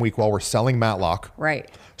literal same week while we're selling Matlock. Right.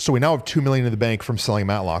 So we now have $2 million in the bank from selling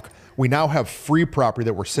Matlock. We now have free property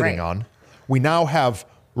that we're sitting on. We now have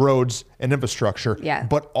roads and infrastructure. Yeah.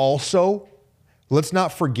 But also, let's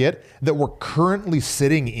not forget that we're currently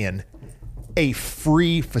sitting in a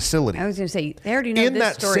free facility. I was going to say, they already know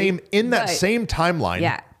this story. In that same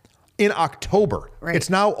timeline, in October, it's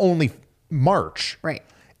now only March. Right.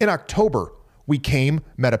 In October, we came,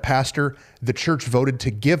 met a pastor. The church voted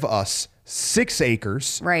to give us 6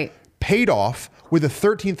 acres. Right. Paid off with a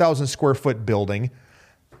 13,000 square foot building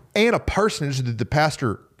and a parsonage that the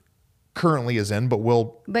pastor currently is in, but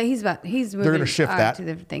he's moving. They're going to shift that to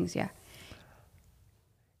different things. Yeah.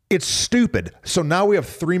 It's stupid. So now we have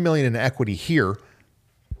 $3 million in equity here.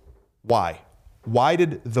 Why? Why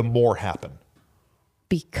did the more happen?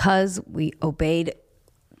 Because we obeyed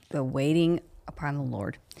the waiting upon the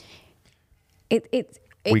Lord.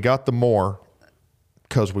 We got the more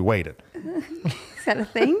because we waited. Is that a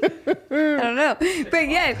thing? I don't know. But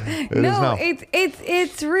yes,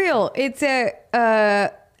 it's real. It's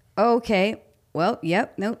okay. Well,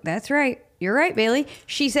 yep. No, that's right. You're right, Bailey.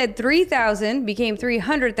 She said 3,000 became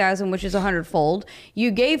 300,000, which is 100-fold. You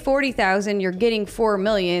gave 40,000, you're getting 4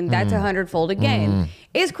 million. That's 100-fold again.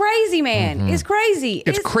 It's crazy, man. It's crazy.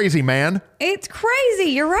 It's crazy, man. It's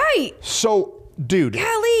crazy. You're right. So, dude,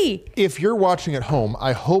 golly, if you're watching at home,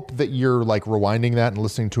 I hope that you're like rewinding that and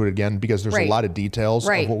listening to it again, because there's a lot of details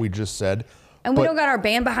of what we just said. And we don't got our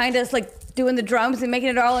band behind us, like doing the drums and making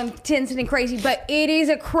it all intense and crazy, but it is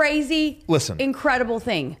a crazy, incredible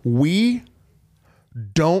thing. We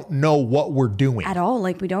don't know what we're doing at all.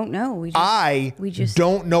 Like, we don't know. We just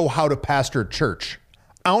don't know how to pastor a church.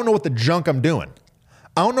 I don't know what the junk I'm doing.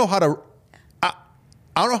 I don't know how to, I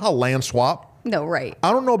don't know how land swap. No, right.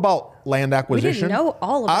 I don't know about land acquisition. We didn't know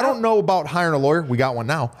all about. I don't know about hiring a lawyer. We got one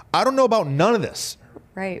now. I don't know about none of this.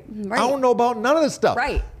 Right. I don't know about none of this stuff.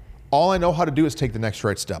 Right. All I know how to do is take the next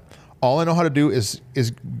right step. All I know how to do is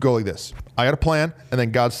go like this. I got a plan, and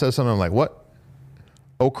then God says something. I'm like, what?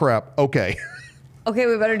 Oh crap. Okay. Okay,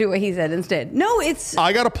 we better do what he said instead. No, it's.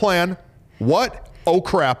 I got a plan. What? Oh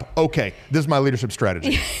crap. Okay. This is my leadership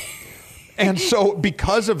strategy. And so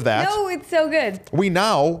because of that. No, it's so good. We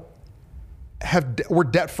now we're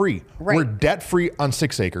debt free. Right. We're debt free on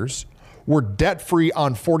 6 acres. We're debt free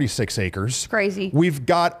on 46 acres. Crazy. We've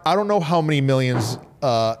got, I don't know how many millions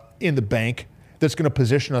in the bank that's going to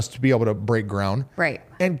position us to be able to break ground. Right.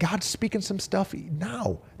 And God's speaking some stuff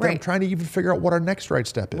now that I'm trying to even figure out what our next right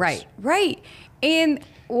step is. Right. And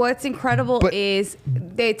what's incredible is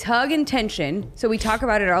the tug and tension. So we talk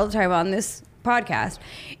about it all the time on this podcast,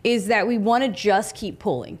 is that we want to just keep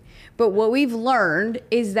pulling. But what we've learned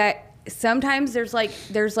is that sometimes there's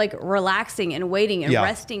like relaxing and waiting and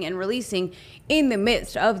resting and releasing in the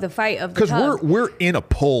midst of the fight of the tug. Because we're in a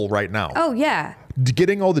pull right now. Oh yeah.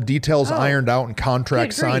 Getting all the details ironed out and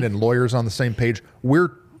contracts signed and lawyers on the same page.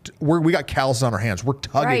 We got calluses on our hands. We're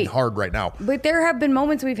tugging hard right now. But there have been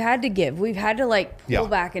moments we've had to give. We've had to like pull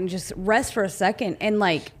back and just rest for a second. And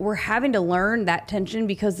like, we're having to learn that tension,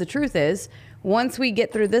 because the truth is, once we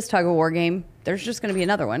get through this tug of war game, there's just going to be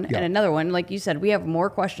another one and another one. Like you said, we have more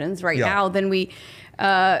questions right now than we,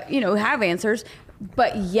 have answers.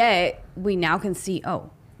 But yet we now can see,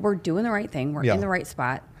 we're doing the right thing. We're in the right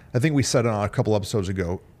spot. I think we said it on a couple episodes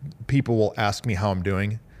ago. People will ask me how I'm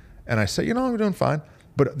doing, and I say, I'm doing fine.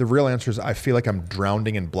 But the real answer is, I feel like I'm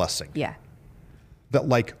drowning in blessing. Yeah. That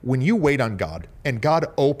like when you wait on God and God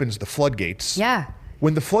opens the floodgates. Yeah.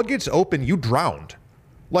 When the floodgates open, you drowned.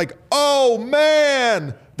 Like, oh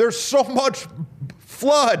man, there's so much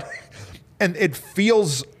flood. And it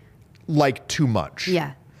feels like too much.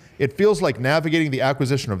 Yeah. It feels like navigating the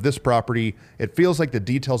acquisition of this property. It feels like the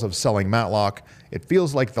details of selling Matlock. It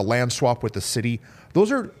feels like the land swap with the city.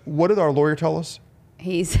 What did our lawyer tell us?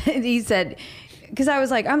 He said, because I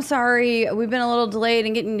was like, I'm sorry, we've been a little delayed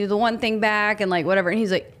in getting you the one thing back and like whatever. And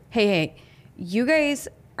he's like, hey, you guys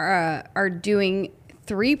are doing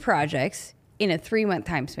 3 projects in a 3-month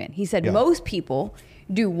time span. He said most people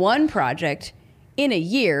do 1 project in a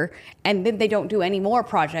year, and then they don't do any more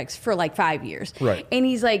projects for like 5 years. Right. And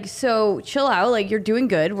he's like, so chill out, like you're doing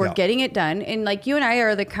good. We're getting it done. And like you and I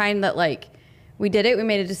are the kind that like, we did it, we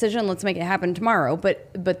made a decision, let's make it happen tomorrow.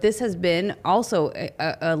 But this has been also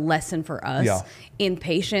a lesson for us in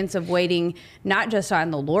patience of waiting, not just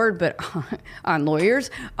on the Lord, but on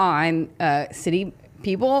lawyers, on city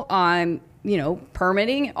people, on,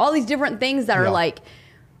 permitting, all these different things that are like,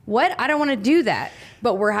 what? I don't want to do that.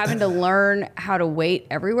 But we're having to learn how to wait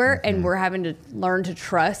everywhere, and we're having to learn to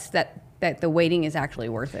trust that the waiting is actually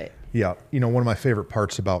worth it. Yeah. One of my favorite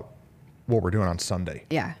parts about what we're doing on Sunday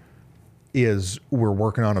is we're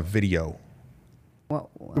working on a video. Well,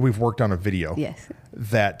 we've worked on a video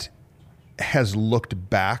that has looked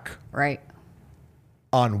back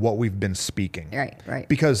on what we've been speaking. Right.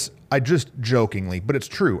 Because I just jokingly, but it's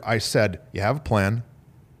true, I said, you have a plan.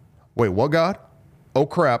 Wait, what, God? Oh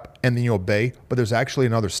crap, and then you obey, but there's actually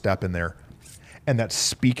another step in there, and that's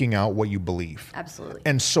speaking out what you believe. Absolutely.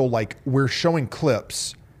 And so like we're showing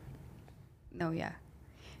clips.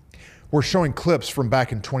 We're showing clips from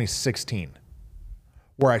back in 2016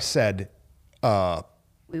 where I said,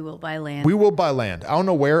 we will buy land. We will buy land. I don't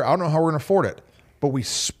know where, I don't know how we're going to afford it, but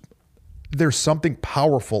there's something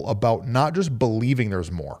powerful about not just believing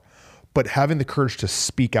there's more, but having the courage to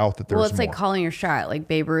speak out that there's more. Well, it's like calling your shot. Like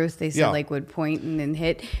Babe Ruth, they said like would point and then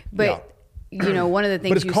hit. But one of the things.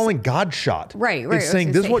 But it's calling God's shot. Right. It's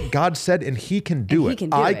saying this is what God said, and He can do it.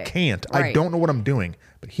 I can't. I don't know what I'm doing,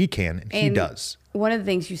 but He can, and He does. one of the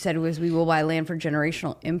things you said was we will buy land for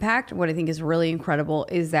generational impact. What I think is really incredible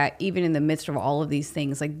is that even in the midst of all of these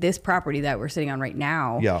things, like this property that we're sitting on right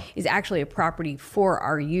now is actually a property for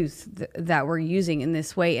our youth that we're using in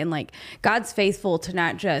this way. And like God's faithful to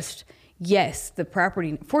not just, yes, the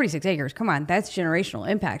property, 46 acres, come on, that's generational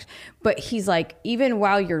impact. But he's like, even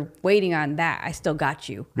while you're waiting on that, I still got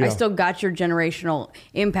you. I still got your generational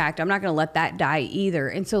impact. I'm not going to let that die either.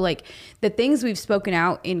 And so like the things we've spoken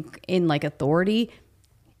out in like authority,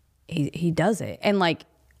 he does it. And like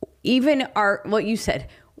even what you said,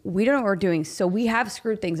 we don't know what we're doing. So we have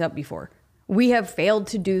screwed things up before. We have failed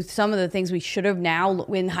to do some of the things we should have. Now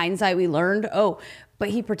in hindsight, we learned, but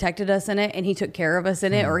he protected us in it and he took care of us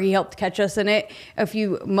in it, or he helped catch us in it a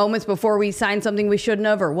few moments before we signed something we shouldn't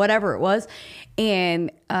have, or whatever it was.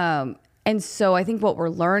 And so I think what we're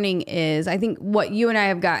learning is, I think what you and I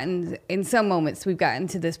have gotten in some moments, we've gotten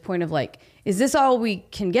to this point of like, is this all we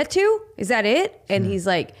can get to? Is that it? And he's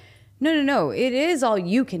like, no, it is all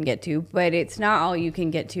you can get to, but it's not all you can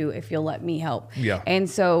get to if you'll let me help. Yeah. And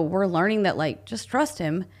so we're learning that like, just trust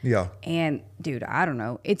him. Yeah. And dude, I don't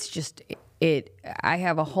know. It's just, I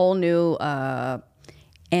have a whole new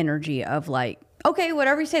energy of like, okay,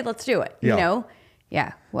 whatever you say, let's do it. Yeah. You know?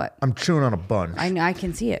 Yeah. What? I'm chewing on a bunch. I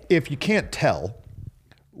can see it. If you can't tell,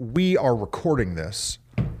 we are recording this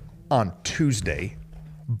on Tuesday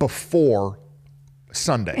before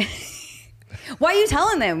Sunday. Why are you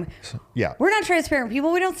telling them? Yeah. We're not transparent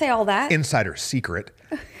people. We don't say all that. Insider secret.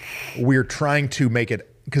 We're trying to make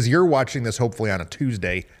it, because you're watching this hopefully on a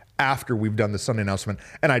Tuesday after we've done the Sunday announcement.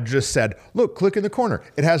 And I just said, look, click in the corner.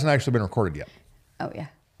 It hasn't actually been recorded yet. Oh, yeah.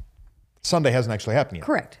 Sunday hasn't actually happened yet.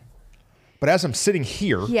 Correct. But as I'm sitting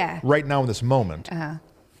here right now in this moment, I'm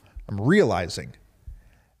realizing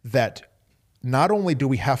that not only do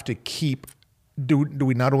we have to keep,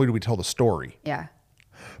 not only do we tell the story,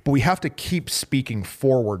 but we have to keep speaking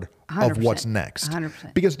forward 100%. Of what's next.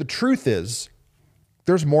 100%. Because the truth is,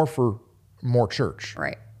 there's more for more church.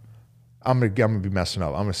 Right. I'm gonna be messing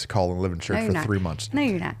up. I'm gonna call and live in church for 3 months. No,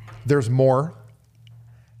 you're not. There's more,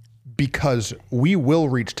 because we will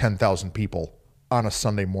reach 10,000 people on a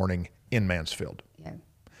Sunday morning in Mansfield. Yeah.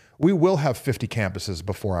 We will have 50 campuses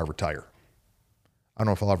before I retire. I don't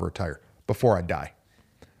know if I'll ever retire. Before I die.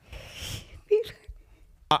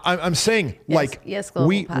 I'm saying,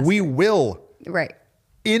 we will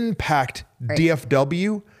impact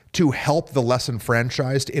DFW to help the less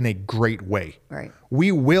enfranchised in a great way. Right.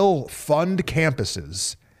 We will fund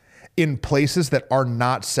campuses in places that are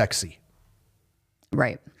not sexy.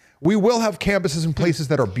 Right. We will have campuses in places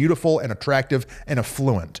that are beautiful and attractive and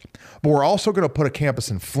affluent. But we're also going to put a campus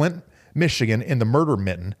in Flint, Michigan, in the murder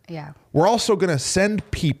mitten. Yeah. We're also going to send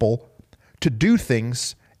people to do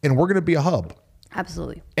things, and we're going to be a hub.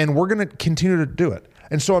 Absolutely. And we're going to continue to do it.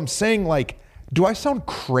 And so I'm saying, like, do I sound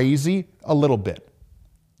crazy? A little bit.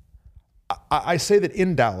 I say that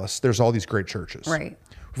in Dallas, there's all these great churches. Right.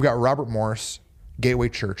 We've got Robert Morris, Gateway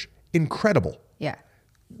Church, incredible. Yeah.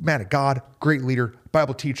 Man of God, great leader,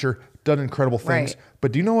 Bible teacher, done incredible things. Right.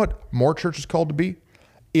 But do you know what more church is called to be?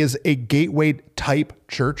 Is a Gateway type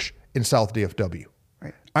church in South DFW.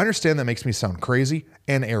 Right. I understand that makes me sound crazy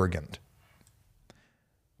and arrogant,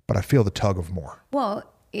 but I feel the tug of more. Well,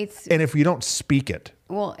 and if you don't speak it,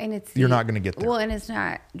 you're not going to get there. Well, and it's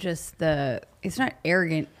not just it's not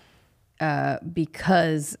arrogant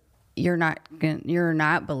because you're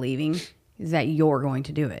not believing that you're going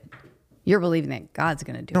to do it. You're believing that God's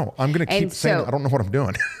going to do it. No, I'm going to keep saying, I don't know what I'm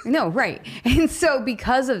doing. No, right. And so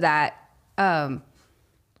because of that,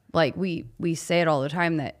 like we say it all the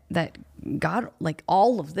time that God, like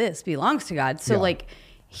all of this belongs to God. So like,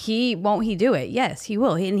 won't he do it? Yes, he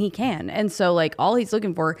will. And he can. And so like all he's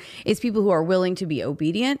looking for is people who are willing to be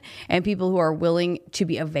obedient and people who are willing to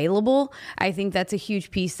be available. I think that's a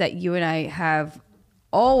huge piece that you and I have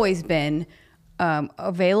always been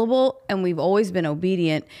available, and we've always been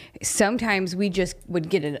obedient. Sometimes we just would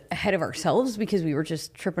get ahead of ourselves because we were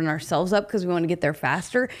just tripping ourselves up because we want to get there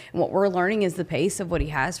faster. And what we're learning is the pace of what he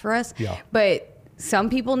has for us. Yeah. But some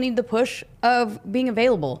people need the push of being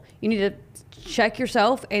available. You need to check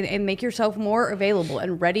yourself and make yourself more available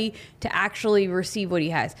and ready to actually receive what he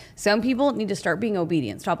has. Some people need to start being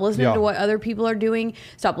obedient. Stop listening to what other people are doing.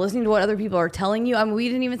 Stop listening to what other people are telling you. I mean, we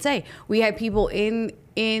didn't even say. We had people in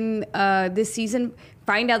this season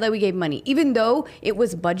find out that we gave money, even though it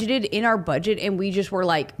was budgeted in our budget, and we just were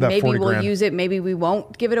like, maybe we'll use it, maybe we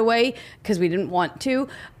won't give it away because we didn't want to.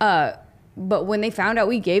 But when they found out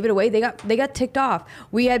we gave it away, they got ticked off.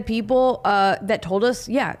 We had people that told us,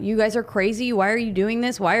 yeah, you guys are crazy. Why are you doing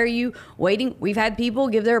this? Why are you waiting? We've had people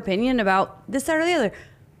give their opinion about this, that, or the other.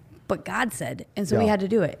 But God said, and so we had to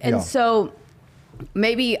do it. And so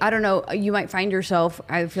maybe, I don't know, you might find yourself,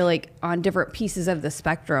 I feel like, on different pieces of the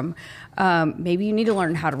spectrum. Maybe you need to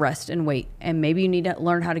learn how to rest and wait, and maybe you need to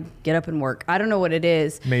learn how to get up and work. I don't know what it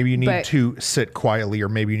is. Maybe you need to sit quietly, or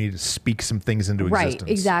maybe you need to speak some things into existence.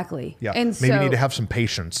 Right, exactly. Yeah. And maybe you need to have some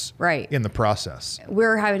patience right. in the process.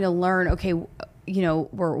 We're having to learn, okay, you know,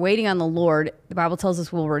 we're waiting on the Lord. The Bible tells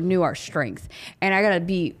us we'll renew our strength. And I got to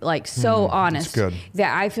be like so honest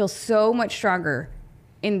that I feel so much stronger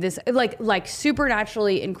in this, like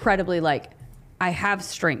supernaturally, incredibly, like I have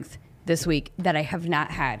strength this week that I have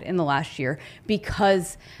not had in the last year,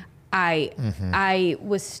 because I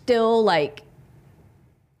was still like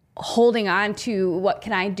holding on to what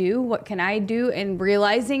can I do, and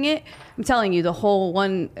realizing it. I'm telling you, the whole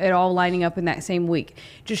one, it all lining up in that same week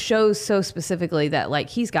just shows so specifically that like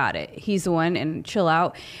he's got it, he's the one, and chill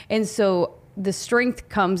out. And so the strength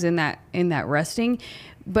comes in that resting.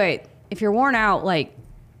 But if you're worn out, like,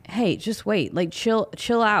 hey, just wait, like chill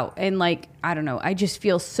out. And like, I don't know, I just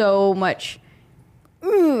feel so much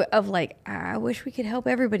of like, I wish we could help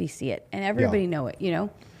everybody see it and everybody know it, you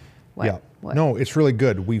know? What? No, it's really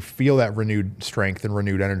good. We feel that renewed strength and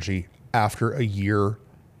renewed energy after a year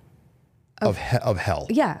of hell.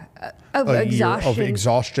 Yeah. Of exhaustion. Year of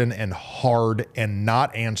exhaustion and hard and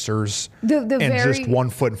not answers and just one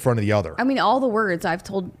foot in front of the other. I mean, all the words I've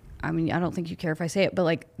told, I mean, I don't think you care if I say it, but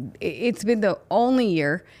like, it's been the only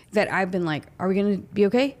year that I've been like, are we going to be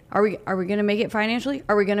okay? Are we going to make it financially?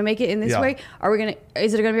 Are we going to make it in this way?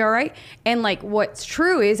 Is it going to be all right? And like, what's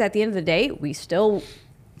true is at the end of the day, we still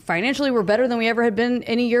financially we're better than we ever had been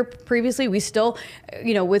any year previously. We still,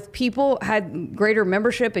 you know, with people had greater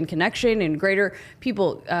membership and connection, and greater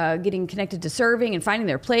people getting connected to serving and finding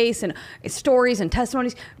their place, and stories and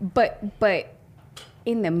testimonies. But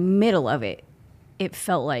in the middle of it, it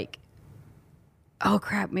felt like, oh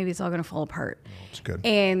crap, maybe it's all going to fall apart. No, it's good.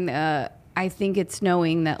 And I think it's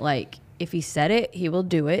knowing that like, if he said it, he will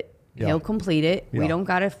do it. Yeah. He'll complete it. Yeah. We don't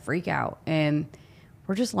got to freak out. And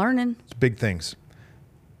we're just learning. It's big things.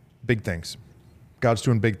 Big things. God's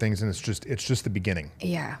doing big things, and it's just the beginning.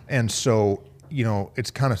 Yeah. And so, you know,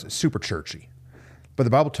 it's kind of super churchy, but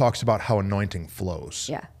the Bible talks about how anointing flows.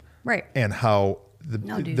 Yeah. Right. And how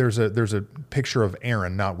there's a picture of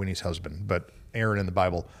Aaron, not Winnie's husband, but Aaron in the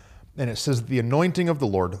Bible. And it says the anointing of the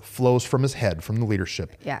Lord flows from his head, from the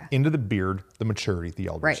leadership, into the beard, the maturity, the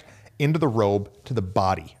elders, into the robe, to the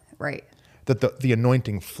body. Right. That the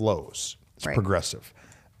anointing flows. It's progressive.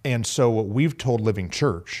 And so what we've told Living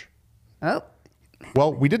Church. Oh.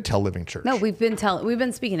 Well, we did tell Living Church. No, we've been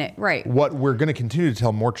speaking it. Right. What we're going to continue to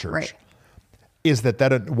tell more church is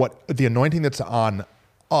that what the anointing that's on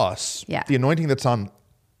us, the anointing that's on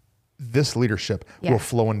this leadership will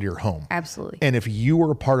flow into your home. Absolutely. And if you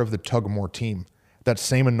are a part of the Tug More team, that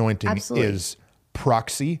same anointing is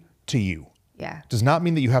proxy to you. Yeah. Does not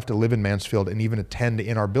mean that you have to live in Mansfield and even attend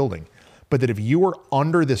in our building. But that if you are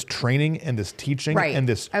under this training and this teaching and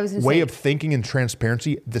this way of thinking and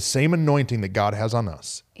transparency, the same anointing that God has on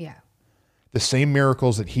us, the same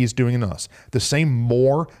miracles that he's doing in us, the same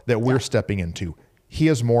more that we're stepping into, he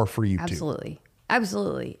has more for you too.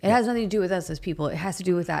 Absolutely. It has nothing to do with us as people. It has to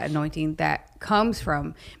do with that anointing that comes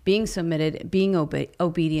from being submitted, being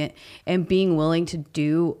obedient, and being willing to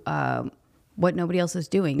do what nobody else is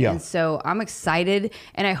doing. Yeah. And so I'm excited,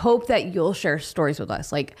 and I hope that you'll share stories with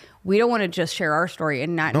us. Like, we don't want to just share our story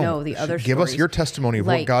and not know the other stories. Give us your testimony of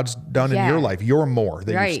what God's done in your life, your more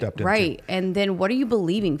that you stepped into. Right. And then what are you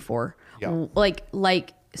believing for? Yeah.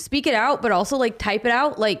 Like speak it out, but also like type it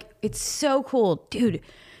out. Like, it's so cool. Dude,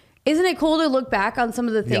 isn't it cool to look back on some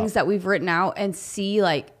of the things that we've written out and see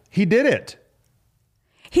like. He did it.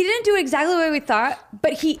 He didn't do exactly the way we thought,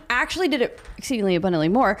 but he actually did it exceedingly abundantly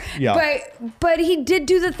more. Yeah. But he did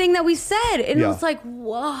do the thing that we said. And it was like,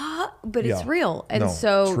 what? But it's real. And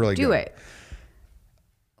so it's really do it.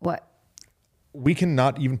 What? We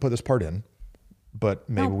cannot even put this part in, but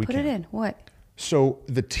maybe we can. Put it in. What? So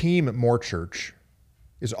the team at More Church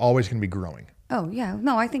is always going to be growing. Oh, yeah.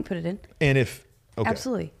 No, I think put it in. And if... Okay.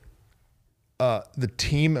 Absolutely. The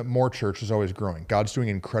team at More Church is always growing. God's doing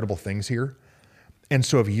incredible things here. And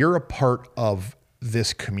so if you're a part of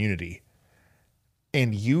this community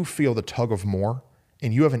and you feel the tug of more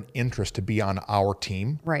and you have an interest to be on our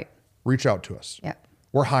team, reach out to us. Yeah.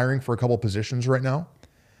 We're hiring for a couple positions right now.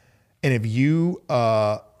 And if you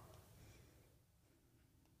can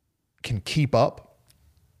keep up.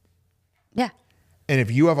 Yeah. And if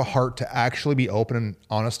you have a heart to actually be open and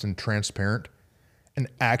honest and transparent and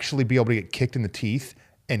actually be able to get kicked in the teeth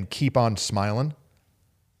and keep on smiling,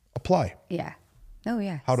 apply. Yeah. Oh,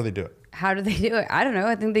 yeah. How do they do it? I don't know.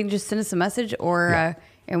 I think they can just send us a message or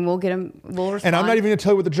and we'll get them. We'll respond. And I'm not even going to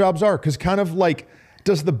tell you what the jobs are, because kind of like,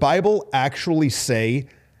 does the Bible actually say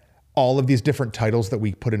all of these different titles that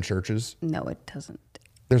we put in churches? No, it doesn't.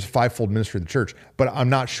 There's a fivefold ministry of the church, but I'm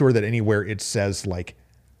not sure that anywhere it says like,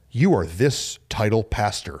 you are this title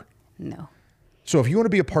pastor. No. So if you want to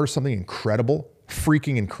be a part of something incredible,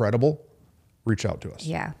 freaking incredible, reach out to us.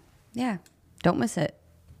 Yeah. Yeah. Don't miss it.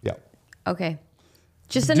 Yeah. Okay.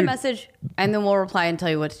 Just send a message and then we'll reply and tell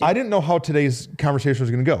you what to do. I didn't know how today's conversation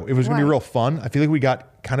was going to go. It was going to be Why? real fun. I feel like we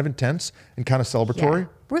got kind of intense and kind of celebratory. Yeah.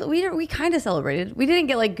 We kind of celebrated. We didn't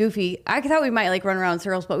get like goofy. I thought we might like run around in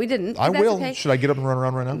circles, but we didn't. I will. Okay. Should I get up and run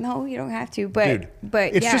around right now? No, you don't have to. But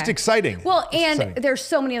It's just exciting. Well, It's and exciting. there's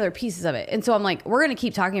so many other pieces of it, and so I'm like, we're gonna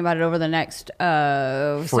keep talking about it over the next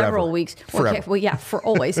several weeks. Forever. Okay, well, yeah, for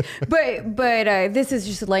always. but this is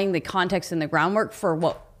just laying the context and the groundwork for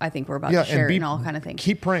what I think we're about to share and all kind of things.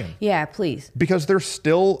 Keep praying. Yeah, please. Because there's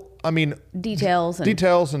still, Details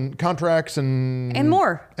and contracts and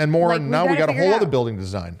more. Like, we now we gotta got a figure whole it other out. building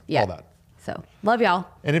design. Yeah. All that. So love y'all.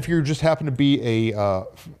 And if you just happen to be a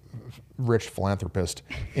rich philanthropist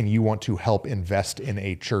and you want to help invest in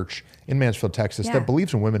a church in Mansfield, Texas that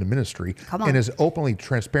believes in women in ministry and is openly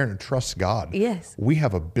transparent and trusts God. Yes. We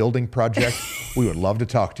have a building project we would love to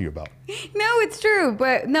talk to you about. No, it's true.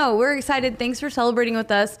 But no, we're excited. Thanks for celebrating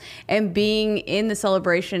with us and being in the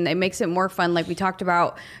celebration. It makes it more fun. Like we talked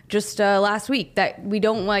about just last week, that we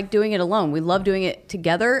don't like doing it alone. We love doing it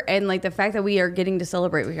together. And like the fact that we are getting to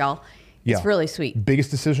celebrate with y'all, it's really sweet.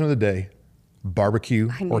 Biggest decision of the day, barbecue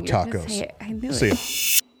or tacos. I knew it. See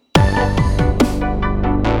ya.